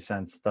the, as you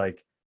sense,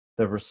 like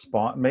the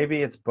response,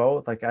 maybe it's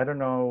both, like, I don't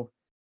know,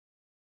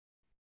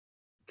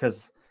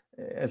 because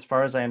as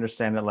far as I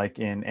understand it, like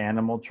in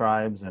animal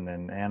tribes and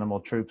in animal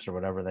troops or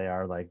whatever they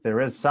are, like there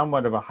is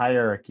somewhat of a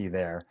hierarchy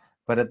there,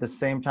 but at the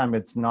same time,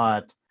 it's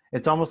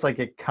almost like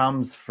it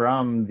comes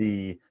from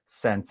the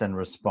sense and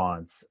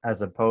response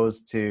as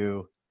opposed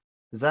to,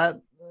 is that?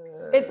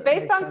 It's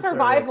based on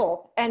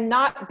survival and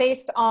not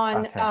based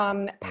on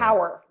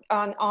power,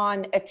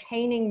 on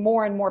attaining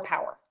more and more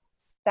power.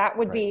 That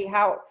would be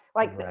how,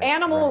 like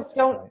animals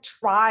don't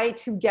try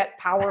to get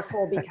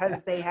powerful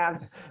because they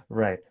have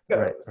right.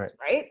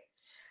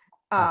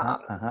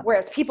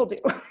 Whereas people do.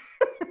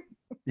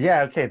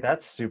 Yeah, okay,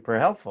 that's super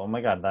helpful. Oh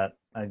my God, that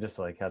I just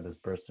like had this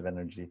burst of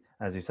energy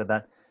as you said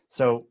that.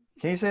 So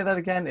can you say that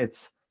again? Can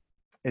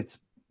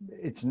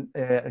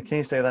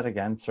you say that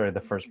again? Sorry,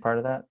 the first part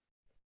of that.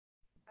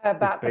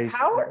 About the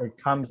power? It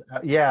comes,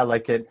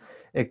 like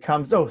it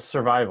comes,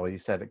 survival, you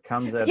said it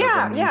comes out.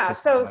 Yeah.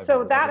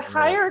 So that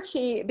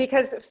hierarchy,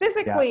 because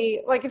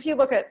physically, like if you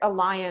look at a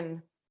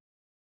lion,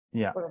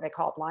 what are they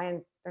called?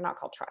 Lion, they're not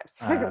called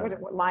tribes.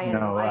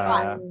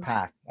 Lion,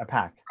 pack.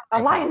 A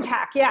lion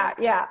pack,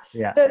 yeah.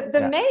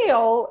 The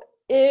male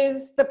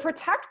is the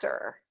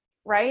protector,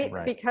 right?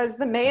 Because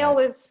the male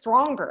is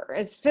stronger,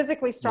 is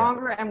physically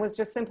stronger, and was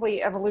just simply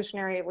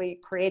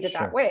evolutionarily created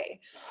that way.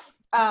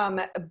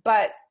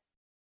 But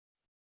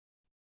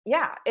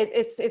yeah,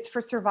 it's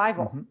for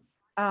survival.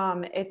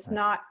 It's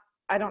not,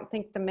 I don't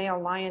think the male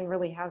lion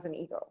really has an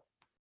ego.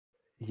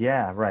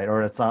 Yeah, right.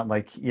 Or it's not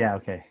like,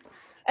 okay.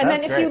 And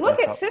then if you look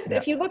at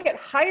if you look at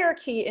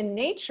hierarchy in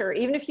nature,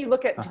 even if you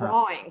look at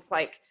drawings,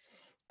 like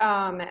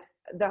the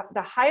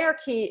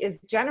hierarchy is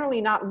generally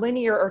not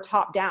linear or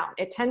top down.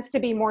 It tends to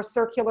be more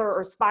circular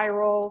or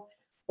spiral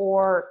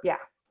or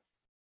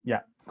Yeah,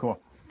 cool.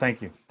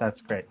 Thank you.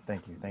 That's great.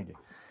 Thank you.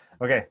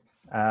 Okay.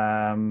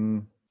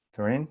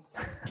 Corinne,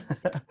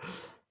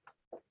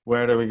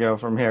 where do we go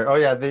from here? Oh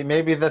yeah,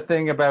 maybe the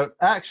thing about,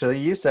 actually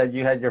you said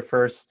you had your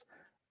first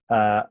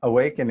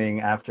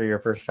awakening after your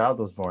first child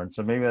was born,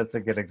 so maybe that's a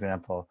good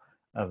example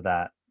of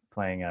that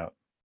playing out.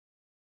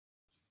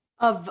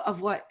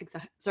 Of what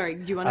exactly? Sorry,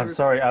 do you want to? I'm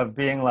sorry, of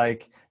being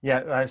like,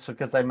 so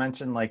because I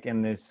mentioned like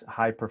in these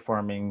high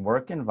performing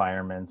work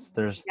environments,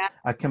 there's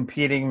a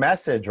competing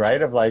message,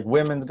 right? Of like,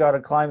 women's got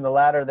to climb the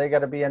ladder, they got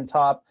to be in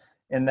top,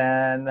 and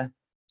then,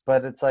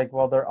 but it's like,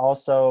 well, they're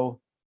also,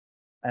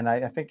 and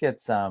I think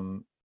it's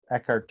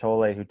Eckhart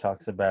Tolle who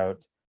talks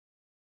about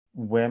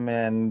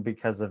women,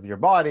 because of your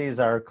bodies,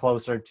 are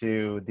closer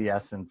to the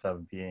essence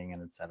of being,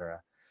 and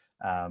etc.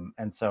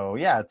 And so,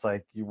 it's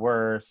like you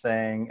were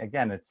saying,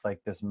 again, it's like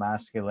this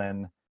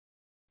masculine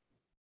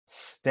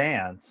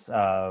stance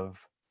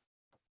of,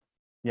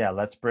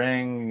 let's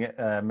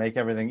make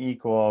everything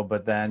equal,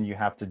 but then you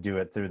have to do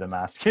it through the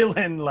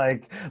masculine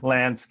like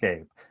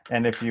landscape.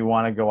 And if you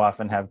want to go off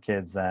and have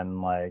kids,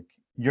 then like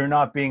you're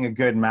not being a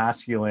good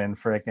masculine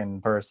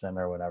frickin' person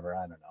or whatever.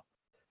 I don't know.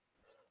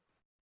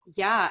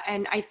 Yeah.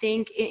 And I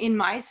think in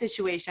my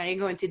situation, I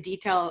didn't go into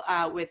detail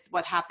with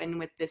what happened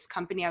with this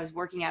company I was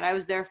working at. I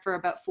was there for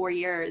about 4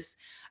 years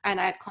and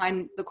I had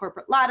climbed the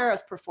corporate ladder. I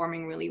was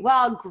performing really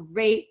well,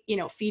 great,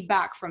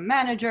 feedback from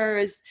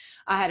managers.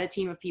 I had a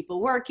team of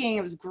people working.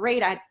 It was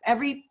great. I had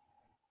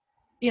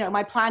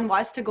my plan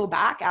was to go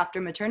back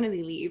after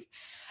maternity leave.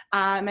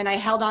 And I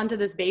held on to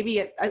this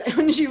baby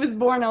when she was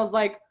born. I was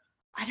like,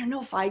 I don't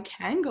know if I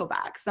can go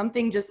back.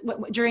 Something just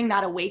during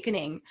that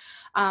awakening,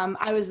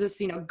 I was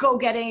this,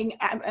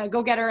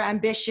 go-getter,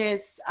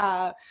 ambitious,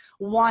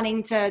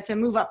 wanting to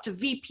move up to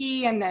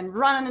VP and then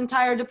run an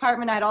entire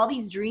department. I had all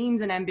these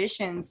dreams and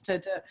ambitions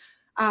to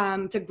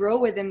grow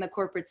within the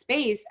corporate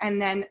space. And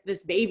then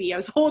this baby I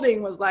was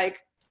holding was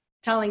like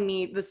telling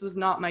me this was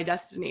not my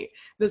destiny.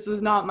 This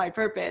was not my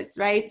purpose,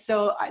 right?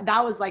 So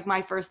that was like my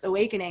first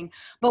awakening.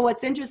 But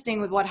what's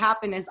interesting with what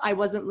happened is I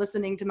wasn't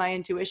listening to my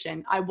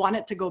intuition. I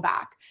wanted to go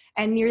back.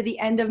 And near the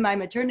end of my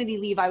maternity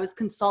leave, I was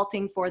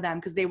consulting for them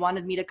because they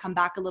wanted me to come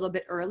back a little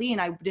bit early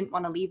and I didn't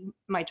want to leave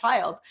my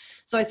child.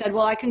 So I said,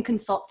 well, I can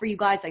consult for you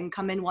guys. I can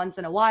come in once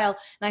in a while.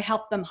 And I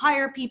helped them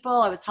hire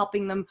people. I was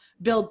helping them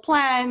build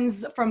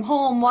plans from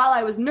home while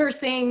I was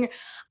nursing.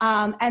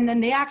 And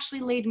then they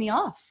actually laid me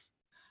off.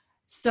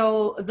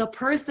 So the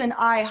person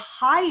I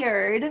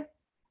hired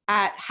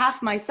at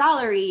half my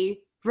salary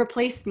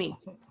replaced me.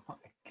 Oh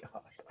my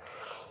God.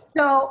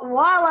 So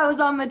while I was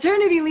on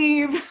maternity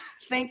leave,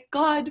 thank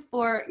God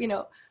for,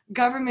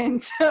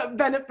 government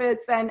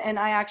benefits. And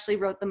I actually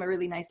wrote them a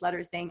really nice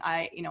letter saying,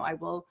 I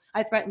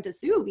threatened to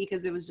sue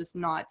because it was just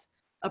not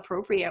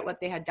appropriate. What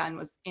they had done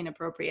was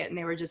inappropriate. And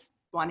they were just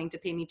wanting to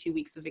pay me 2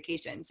 weeks of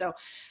vacation. So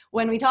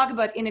when we talk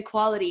about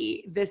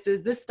inequality, this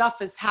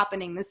stuff is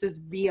happening. This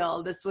is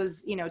real. This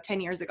was, 10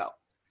 years ago.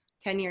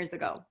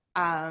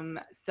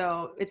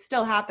 So it's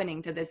still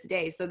happening to this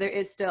day. So there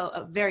is still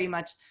a very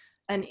much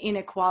an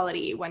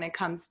inequality when it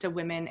comes to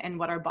women and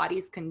what our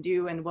bodies can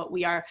do and what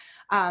we are.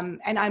 And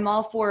I'm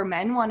all for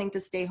men wanting to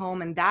stay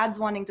home and dads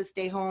wanting to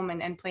stay home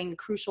and playing a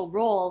crucial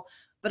role.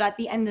 But at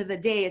the end of the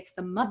day, it's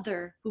the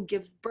mother who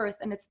gives birth,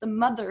 and it's the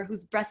mother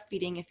who's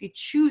breastfeeding if you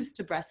choose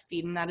to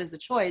breastfeed, and that is a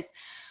choice.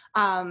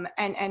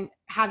 And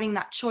having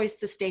that choice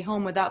to stay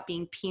home without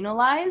being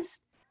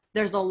penalized,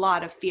 there's a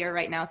lot of fear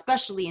right now,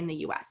 especially in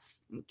the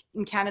US.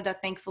 In Canada,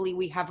 thankfully,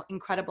 we have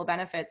incredible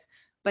benefits.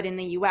 But in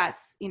the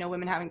US,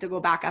 women having to go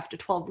back after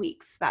 12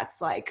 weeks, that's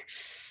like,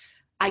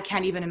 I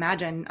can't even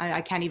imagine.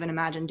 I can't even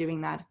imagine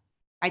doing that.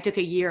 I took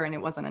a year and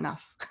it wasn't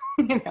enough,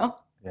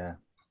 Yeah.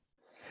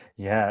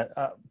 Yeah.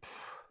 I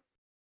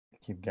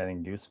keep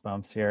getting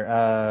goosebumps here.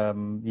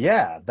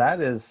 Yeah,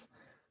 that's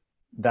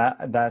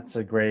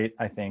a great,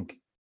 I think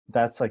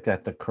that's like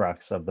at the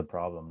crux of the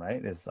problem,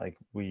 right? It's like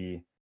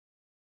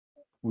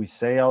we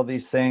say all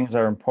these things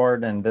are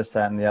important and this,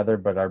 that, and the other,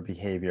 but our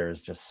behavior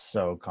is just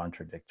so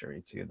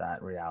contradictory to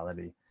that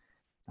reality.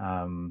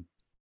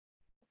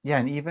 Yeah,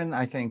 and even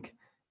I think,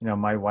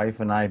 my wife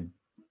and I,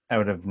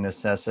 out of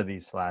necessity /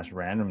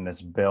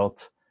 randomness,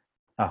 built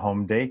a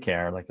home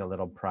daycare, like a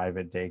little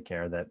private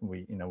daycare that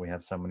we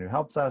have someone who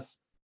helps us.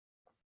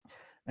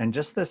 And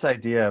just this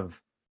idea of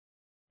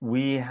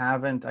we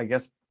haven't, I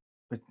guess,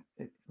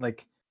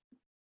 like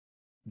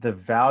the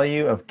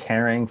value of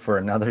caring for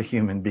another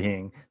human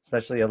being,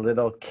 especially a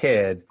little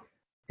kid,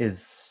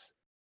 is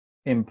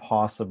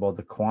impossible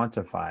to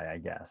quantify, I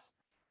guess.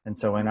 And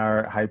so in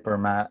our hyper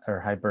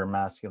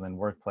masculine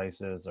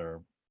workplaces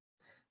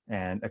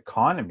and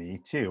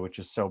economy too, which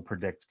is so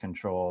predict,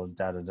 control,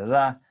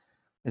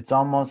 it's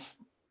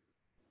almost,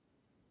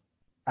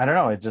 I don't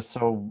know, it just,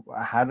 so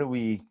how do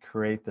we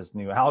create this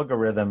new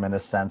algorithm in a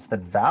sense that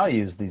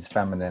values these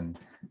feminine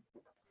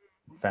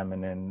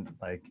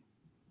like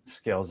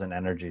skills and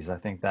energies? I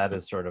think that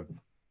is sort of,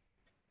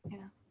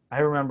 I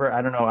remember,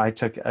 I don't know, I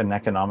took an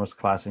economics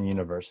class in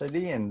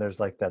university, and there's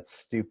like that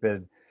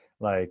stupid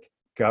like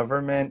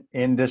government,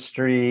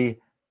 industry,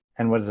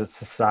 and what is it,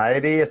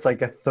 society? It's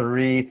like a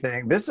 3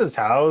 thing. This is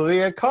how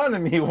the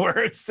economy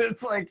works.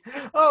 It's like,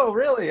 oh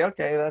really?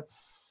 Okay,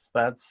 that's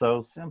so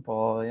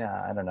simple.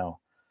 Yeah, I don't know.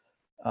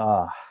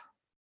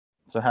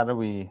 So how do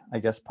we, I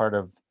guess part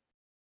of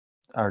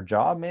our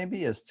job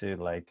maybe is to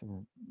like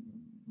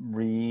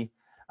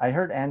I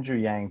heard Andrew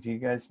Yang. Do you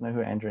guys know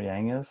who Andrew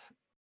Yang is?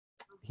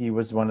 He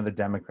was one of the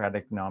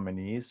Democratic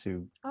nominees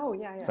who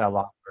fell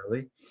off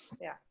early.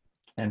 Yeah.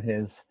 And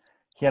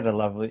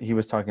he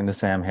was talking to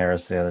Sam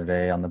Harris the other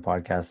day on the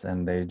podcast,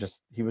 and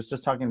he was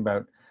just talking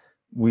about,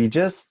 we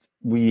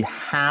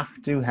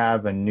have to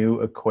have a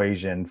new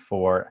equation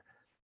for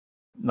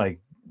like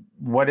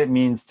what it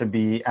means to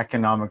be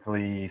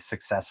economically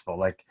successful,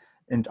 like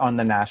on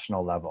the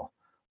national level.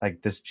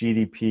 Like this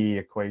GDP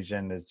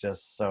equation is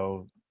just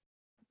so,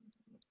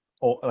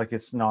 like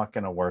it's not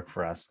going to work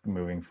for us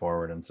moving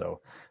forward. And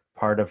so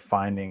part of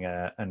finding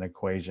an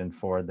equation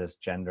for this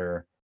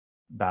gender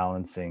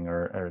balancing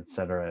or et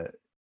cetera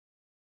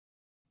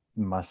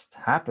must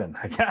happen,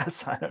 I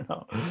guess. I don't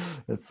know.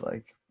 It's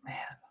like, man.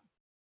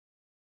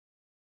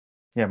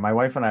 Yeah, my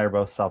wife and I are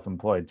both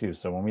self-employed too.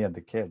 So when we had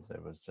the kids,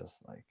 it was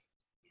just like,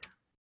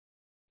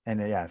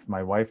 and yeah, if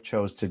my wife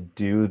chose to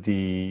do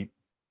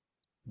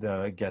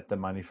get the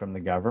money from the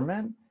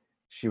government,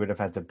 she would have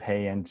had to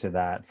pay into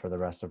that for the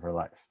rest of her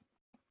life.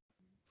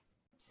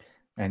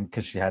 And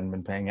because she hadn't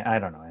been paying it, I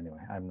don't know.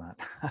 Anyway, I'm not,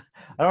 I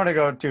don't want to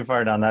go too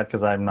far down that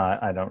because I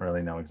don't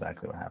really know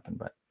exactly what happened,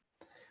 but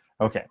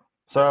okay.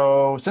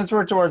 So since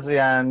we're towards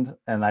the end,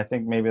 and I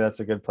think maybe that's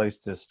a good place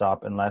to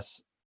stop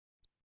unless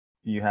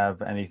you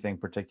have anything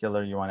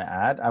particular you want to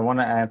add. I want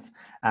to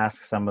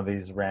ask some of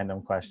these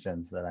random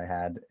questions that I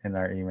had in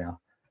our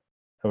email.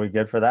 Are we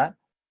good for that?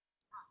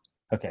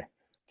 Okay.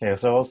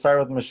 So we'll start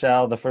with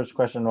Michelle. The first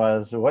question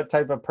was, what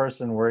type of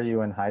person were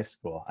you in high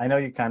school? I know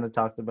you kind of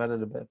talked about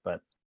it a bit,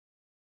 but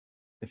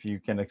if you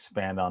can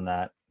expand on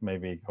that,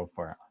 maybe go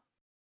for it.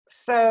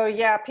 So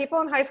yeah, people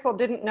in high school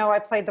didn't know I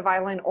played the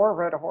violin or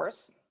rode a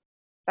horse.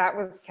 That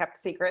was kept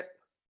secret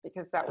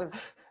because that was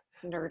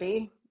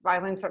nerdy.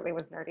 Violin certainly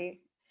was nerdy.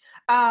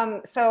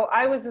 So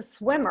I was a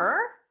swimmer,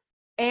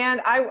 and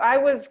I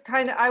was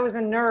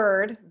a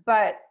nerd,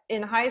 but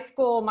in high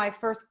school, my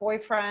first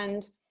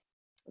boyfriend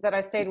that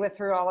I stayed with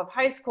through all of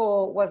high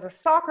school was a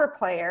soccer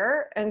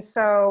player. And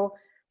so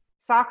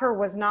soccer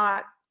was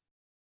not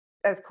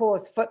as cool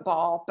as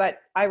football,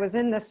 but I was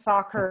in this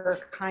soccer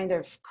kind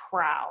of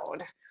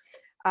crowd.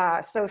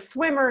 So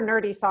swimmer,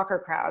 nerdy soccer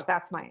crowd,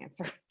 that's my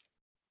answer.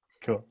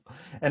 Cool.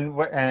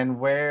 And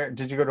where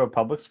did you go to a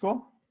public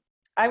school?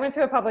 I went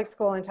to a public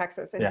school in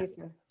Texas, in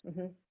Houston.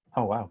 Mm-hmm.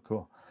 Oh, wow.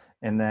 Cool.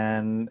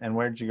 And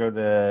where did you go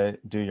to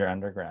do your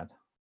undergrad?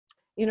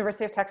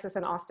 University of Texas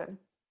in Austin.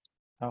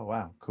 Oh,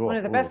 wow. Cool. One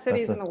of the best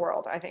cities in the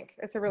world, I think.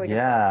 It's a really good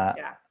place.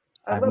 Yeah.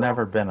 I've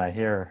never been, I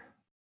hear.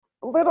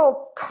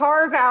 little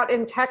carve out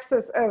in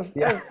Texas of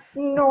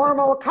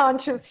normal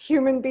conscious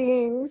human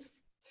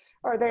beings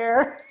are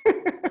there.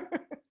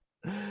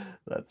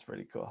 That's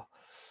pretty cool.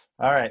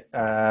 All right.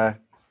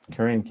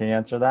 Corinne, can you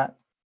answer that?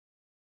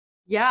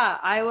 Yeah,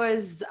 I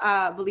was,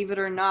 believe it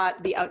or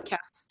not, the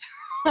outcast.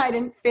 I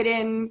didn't fit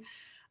in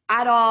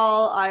at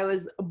all. I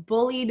was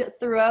bullied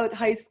throughout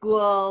high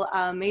school,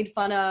 made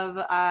fun of.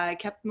 I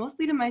kept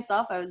mostly to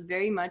myself. I was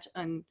very much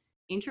an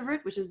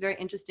introvert, which is very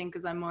interesting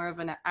because I'm more of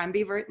an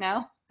ambivert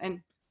now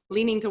and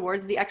leaning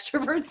towards the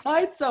extrovert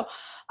side. So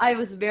I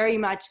was very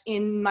much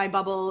in my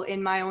bubble,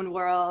 in my own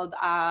world.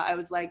 I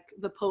was like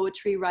the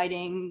poetry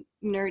writing,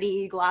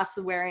 nerdy, glass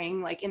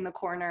wearing, like in the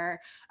corner,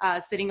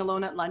 sitting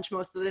alone at lunch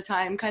most of the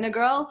time kind of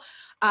girl.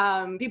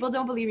 People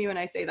don't believe me when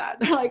I say that.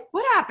 They're like,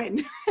 what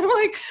happened? I'm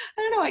like,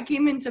 I don't know. I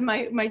came into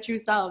my true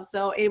self.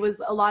 So it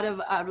was a lot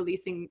of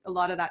releasing a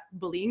lot of that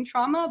bullying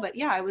trauma. But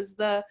yeah, I was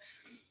the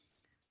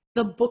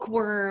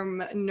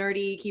bookworm,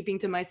 nerdy, keeping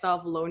to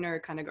myself, loner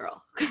kind of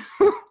girl.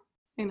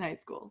 In high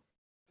school.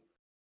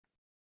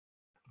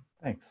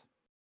 Thanks.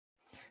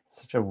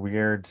 It's such a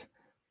weird,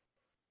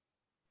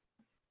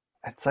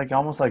 it's like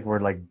almost like we're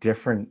like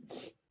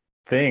different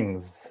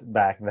things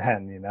back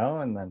then, you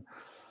know? And then,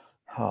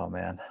 oh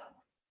man.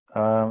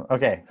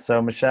 Okay,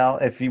 so Michelle,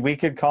 if we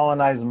could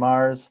colonize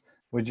Mars,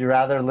 would you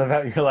rather live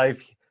out your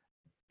life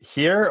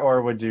here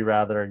or would you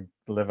rather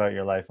live out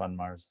your life on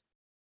Mars?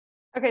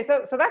 Okay,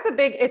 so that's a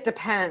big, it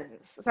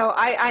depends. So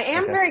I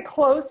am very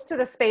close to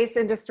the space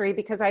industry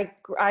because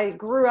I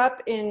grew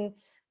up in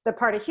the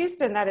part of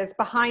Houston that is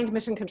behind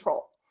Mission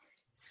Control.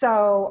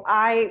 So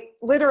I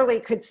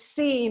literally could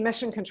see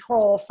Mission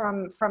Control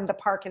from the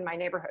park in my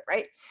neighborhood,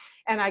 right?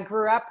 And I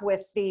grew up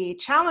with the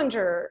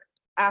Challenger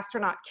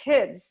astronaut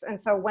kids. And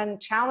so when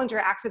Challenger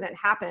accident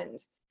happened,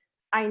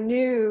 I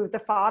knew the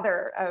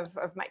father of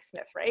Mike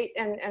Smith, right?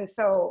 And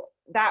so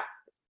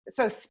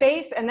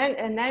space, and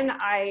then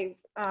I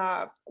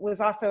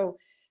was also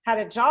had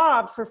a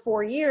job for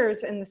 4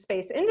 years in the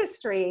space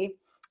industry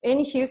in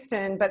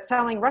Houston, but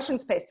selling Russian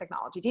space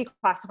technology,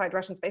 declassified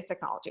Russian space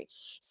technology.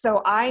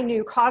 So I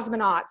knew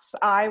cosmonauts.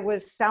 I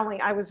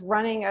was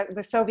running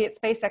the Soviet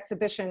space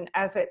exhibition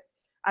I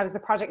was the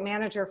project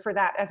manager for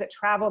that as it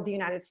traveled the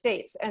United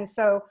States. And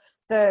so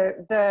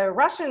the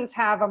Russians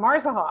have a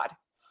Marzahod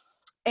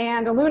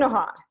and a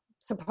Lunahod,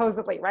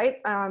 supposedly, right?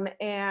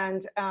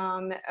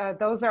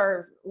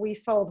 We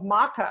sold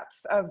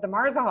mock-ups of the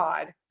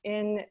Marzahod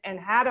and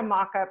had a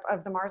mock-up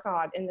of the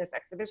Marzahod in this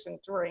exhibition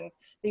touring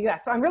the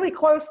US. So I'm really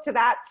close to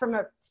that from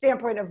a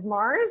standpoint of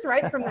Mars,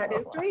 right? From that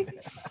history.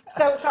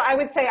 So I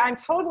would say I'm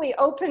totally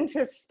open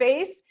to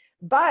space,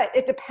 but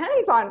it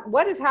depends on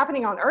what is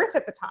happening on Earth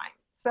at the time.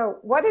 So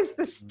what is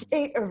the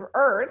state of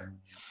Earth?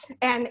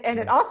 And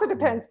it also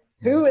depends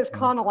who is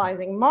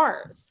colonizing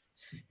Mars.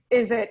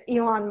 Is it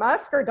Elon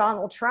Musk or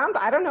Donald Trump?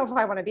 I don't know if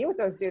I want to be with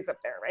those dudes up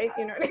there, right?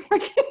 You know what I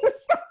mean?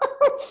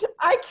 So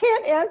I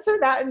can't answer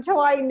that until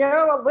I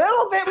know a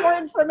little bit more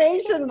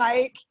information,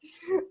 Mike.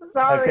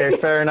 Sorry. Okay,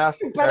 fair enough.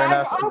 But fair I'm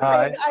enough.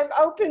 open. I'm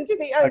open to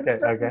the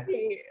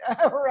uncertainty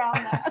around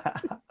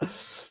that.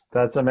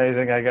 That's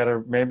amazing.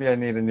 Maybe I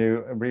need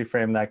to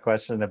reframe that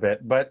question a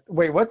bit. But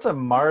wait, what's a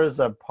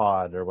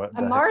Marzapod or what?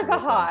 A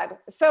Marzahod.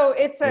 So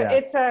it's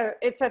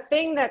a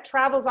thing that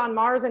travels on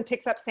Mars and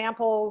picks up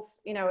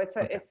samples. You know,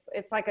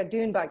 it's like a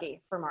dune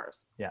buggy for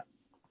Mars. Yeah.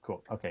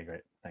 Cool. Okay,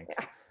 great. Thanks.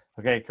 Yeah.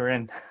 Okay,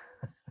 Corinne.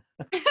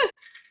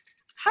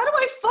 How do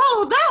I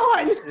follow that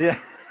one? Yeah.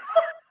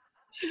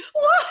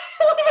 What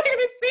am I going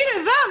to say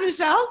to that,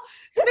 Michelle?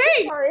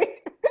 Me. Sorry.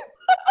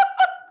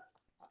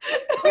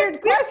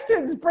 Weird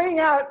questions bring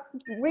out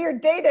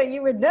weird data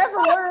you would never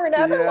learn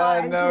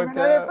otherwise from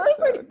another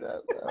person.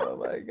 Oh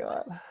my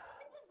God.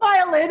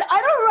 Violin,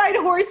 I don't ride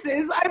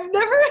horses. I've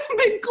never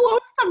been close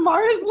to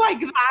Mars like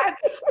that.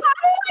 How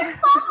do I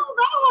follow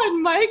that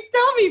one, Mike?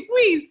 Tell me,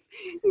 please.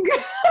 You can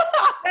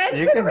pass.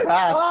 You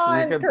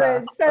can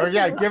pass. Or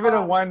give it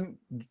a one.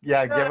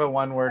 Yeah, give a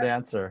one-word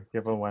answer.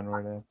 Give a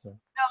one-word answer.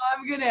 No,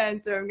 I'm gonna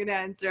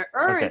answer.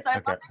 Earth. I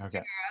love it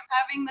here.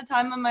 I'm having the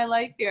time of my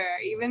life here,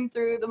 even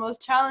through the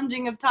most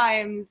challenging of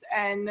times,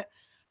 and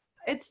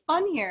it's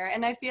fun here.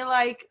 And I feel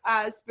like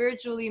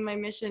spiritually, my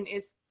mission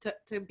is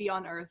to be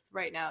on Earth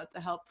right now to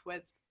help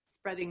with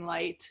spreading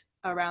light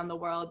around the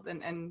world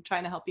and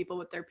trying to help people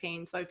with their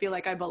pain. So I feel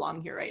like I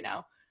belong here right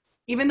now.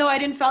 Even though I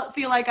didn't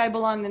feel like I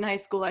belonged in high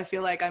school, I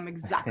feel like I'm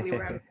exactly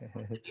where I'm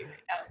supposed to be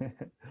right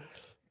now.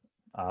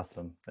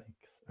 Awesome.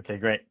 Thanks. Okay,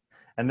 great.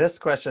 And this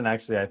question,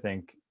 actually, I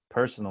think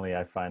personally,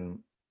 I find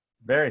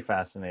very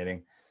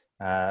fascinating.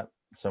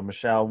 So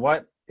Michelle,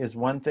 what is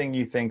one thing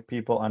you think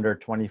people under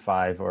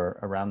 25 or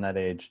around that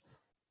age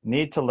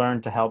need to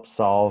learn to help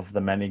solve the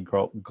many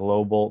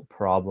global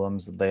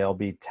problems they'll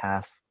be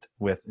tasked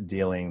with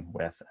dealing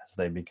with as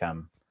they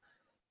become,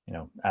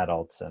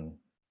 adults and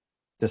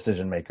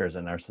decision makers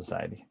in our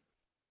society?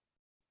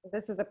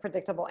 This is a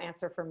predictable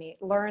answer for me.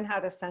 Learn how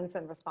to sense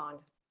and respond.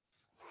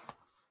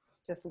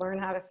 Just learn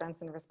how to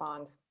sense and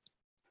respond.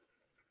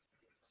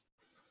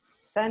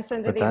 Sense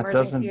into But the that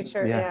emerging doesn't,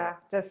 future. yeah.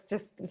 Yeah.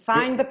 Just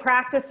find the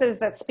practices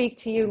that speak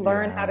to you,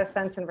 learn how Yeah. to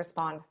sense and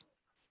respond.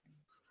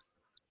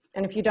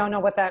 And if you don't know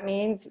what that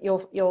means,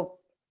 you'll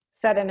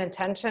set an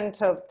intention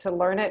to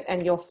learn it,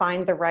 and you'll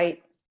find the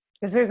right,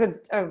 because there's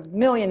a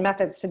million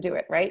methods to do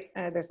it, right?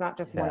 There's not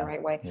just one Yeah.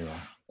 right way. Yeah.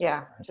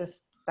 Yeah,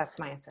 just that's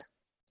my answer.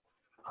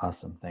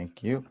 Awesome.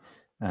 Thank you.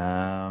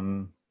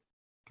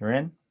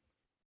 Corinne?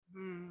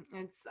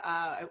 It's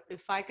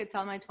if I could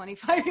tell my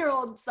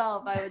 25-year-old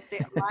self, I would say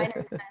align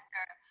and center.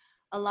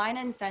 Align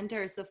and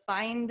center. So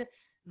find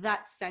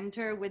that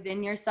center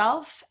within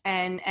yourself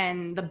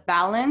and the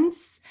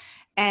balance,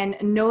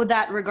 and know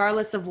that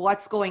regardless of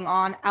what's going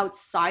on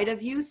outside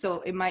of you,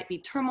 so it might be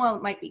turmoil,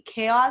 it might be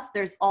chaos,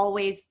 there's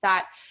always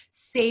that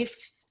safe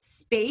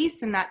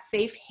space and that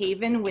safe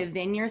haven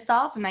within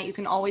yourself, and that you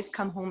can always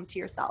come home to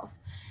yourself.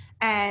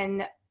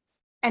 And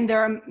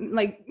there are,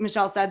 like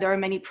Michelle said, there are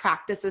many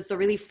practices. So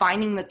really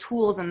finding the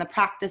tools and the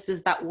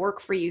practices that work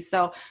for you.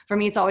 So for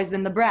me, it's always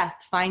been the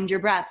breath. Find your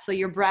breath. So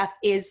your breath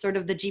is sort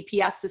of the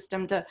GPS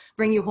system to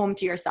bring you home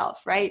to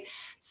yourself, right?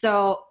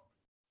 So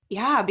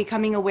yeah,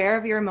 becoming aware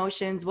of your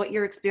emotions, what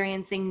you're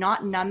experiencing,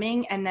 not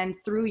numbing, and then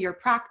through your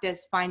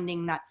practice,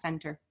 finding that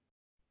center.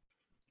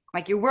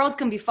 Like your world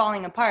can be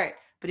falling apart,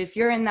 but if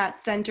you're in that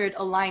centered,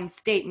 aligned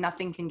state,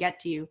 nothing can get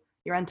to you.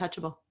 You're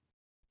untouchable.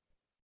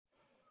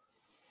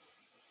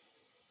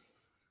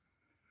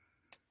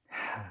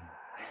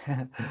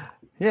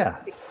 Yeah,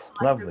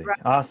 lovely,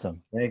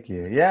 awesome, thank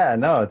you. Yeah,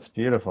 no, it's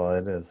beautiful.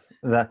 It is.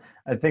 That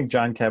I think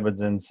John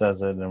Kabat-Zinn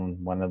says it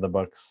in one of the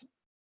books.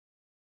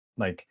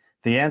 Like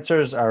the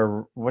answers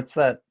are, what's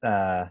that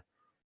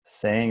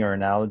saying or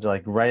analogy?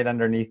 Like right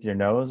underneath your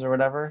nose or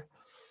whatever.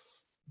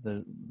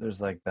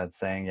 There's like that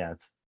saying. Yeah,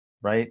 it's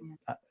right.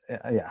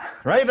 Yeah,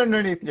 right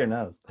underneath your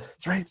nose.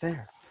 It's right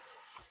there.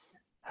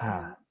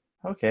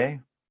 Okay,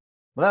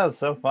 well, that was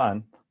so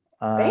fun.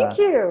 Thank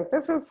you.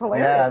 This was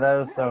hilarious. Yeah, that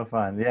was so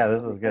fun. Yeah,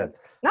 this was good.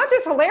 Not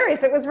just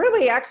hilarious, it was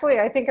really actually,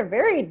 I think, a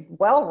very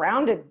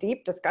well-rounded,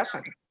 deep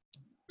discussion.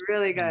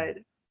 Really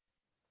good.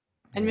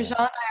 And Michelle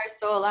and I are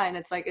so aligned.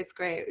 It's like, it's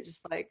great. We're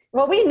just like,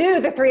 well, we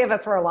knew the three of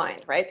us were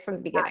aligned, right, from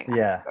the beginning.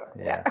 Yeah.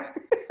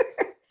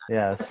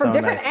 Yeah. From so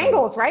different nice.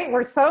 angles, right?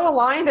 We're so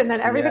aligned, and then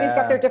everybody's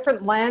got their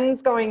different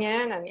lens going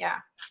in, and yeah,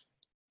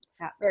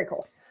 very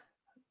cool.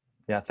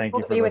 Yeah, thank Cool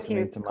you to for be with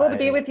listening you. to Cool to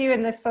be with you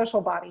in this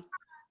social body.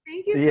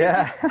 thank you.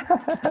 Yeah.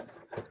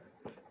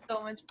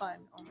 So much fun.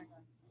 Oh my God.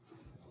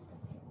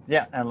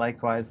 Yeah, and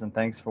likewise, and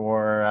thanks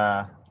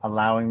for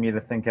allowing me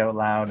to think out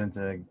loud and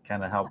to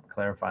kind of help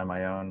clarify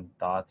my own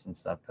thoughts and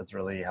stuff. That's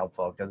really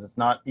helpful because it's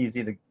not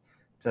easy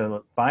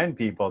to find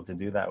people to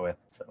do that with.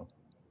 So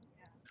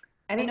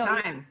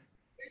anytime.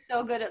 You're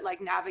so good at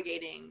like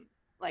navigating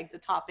like the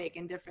topic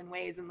in different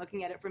ways and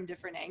looking at it from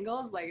different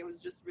angles. Like it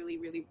was just really,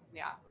 really,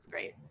 yeah, it was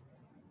great.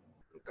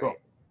 It was great.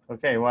 Cool.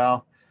 Okay,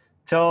 well,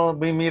 till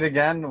we meet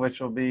again, which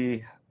will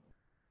be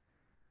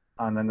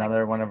on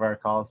another one of our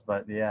calls,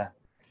 but yeah.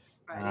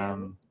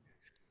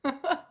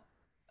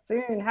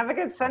 Soon. Have a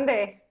good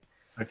Sunday.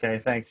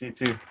 Okay, thanks. You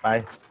too.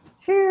 Bye.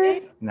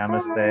 Cheers.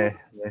 Namaste.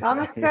 Bye.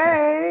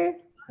 Namaste.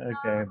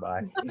 Okay,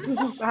 bye.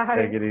 Bye.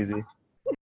 Take it easy.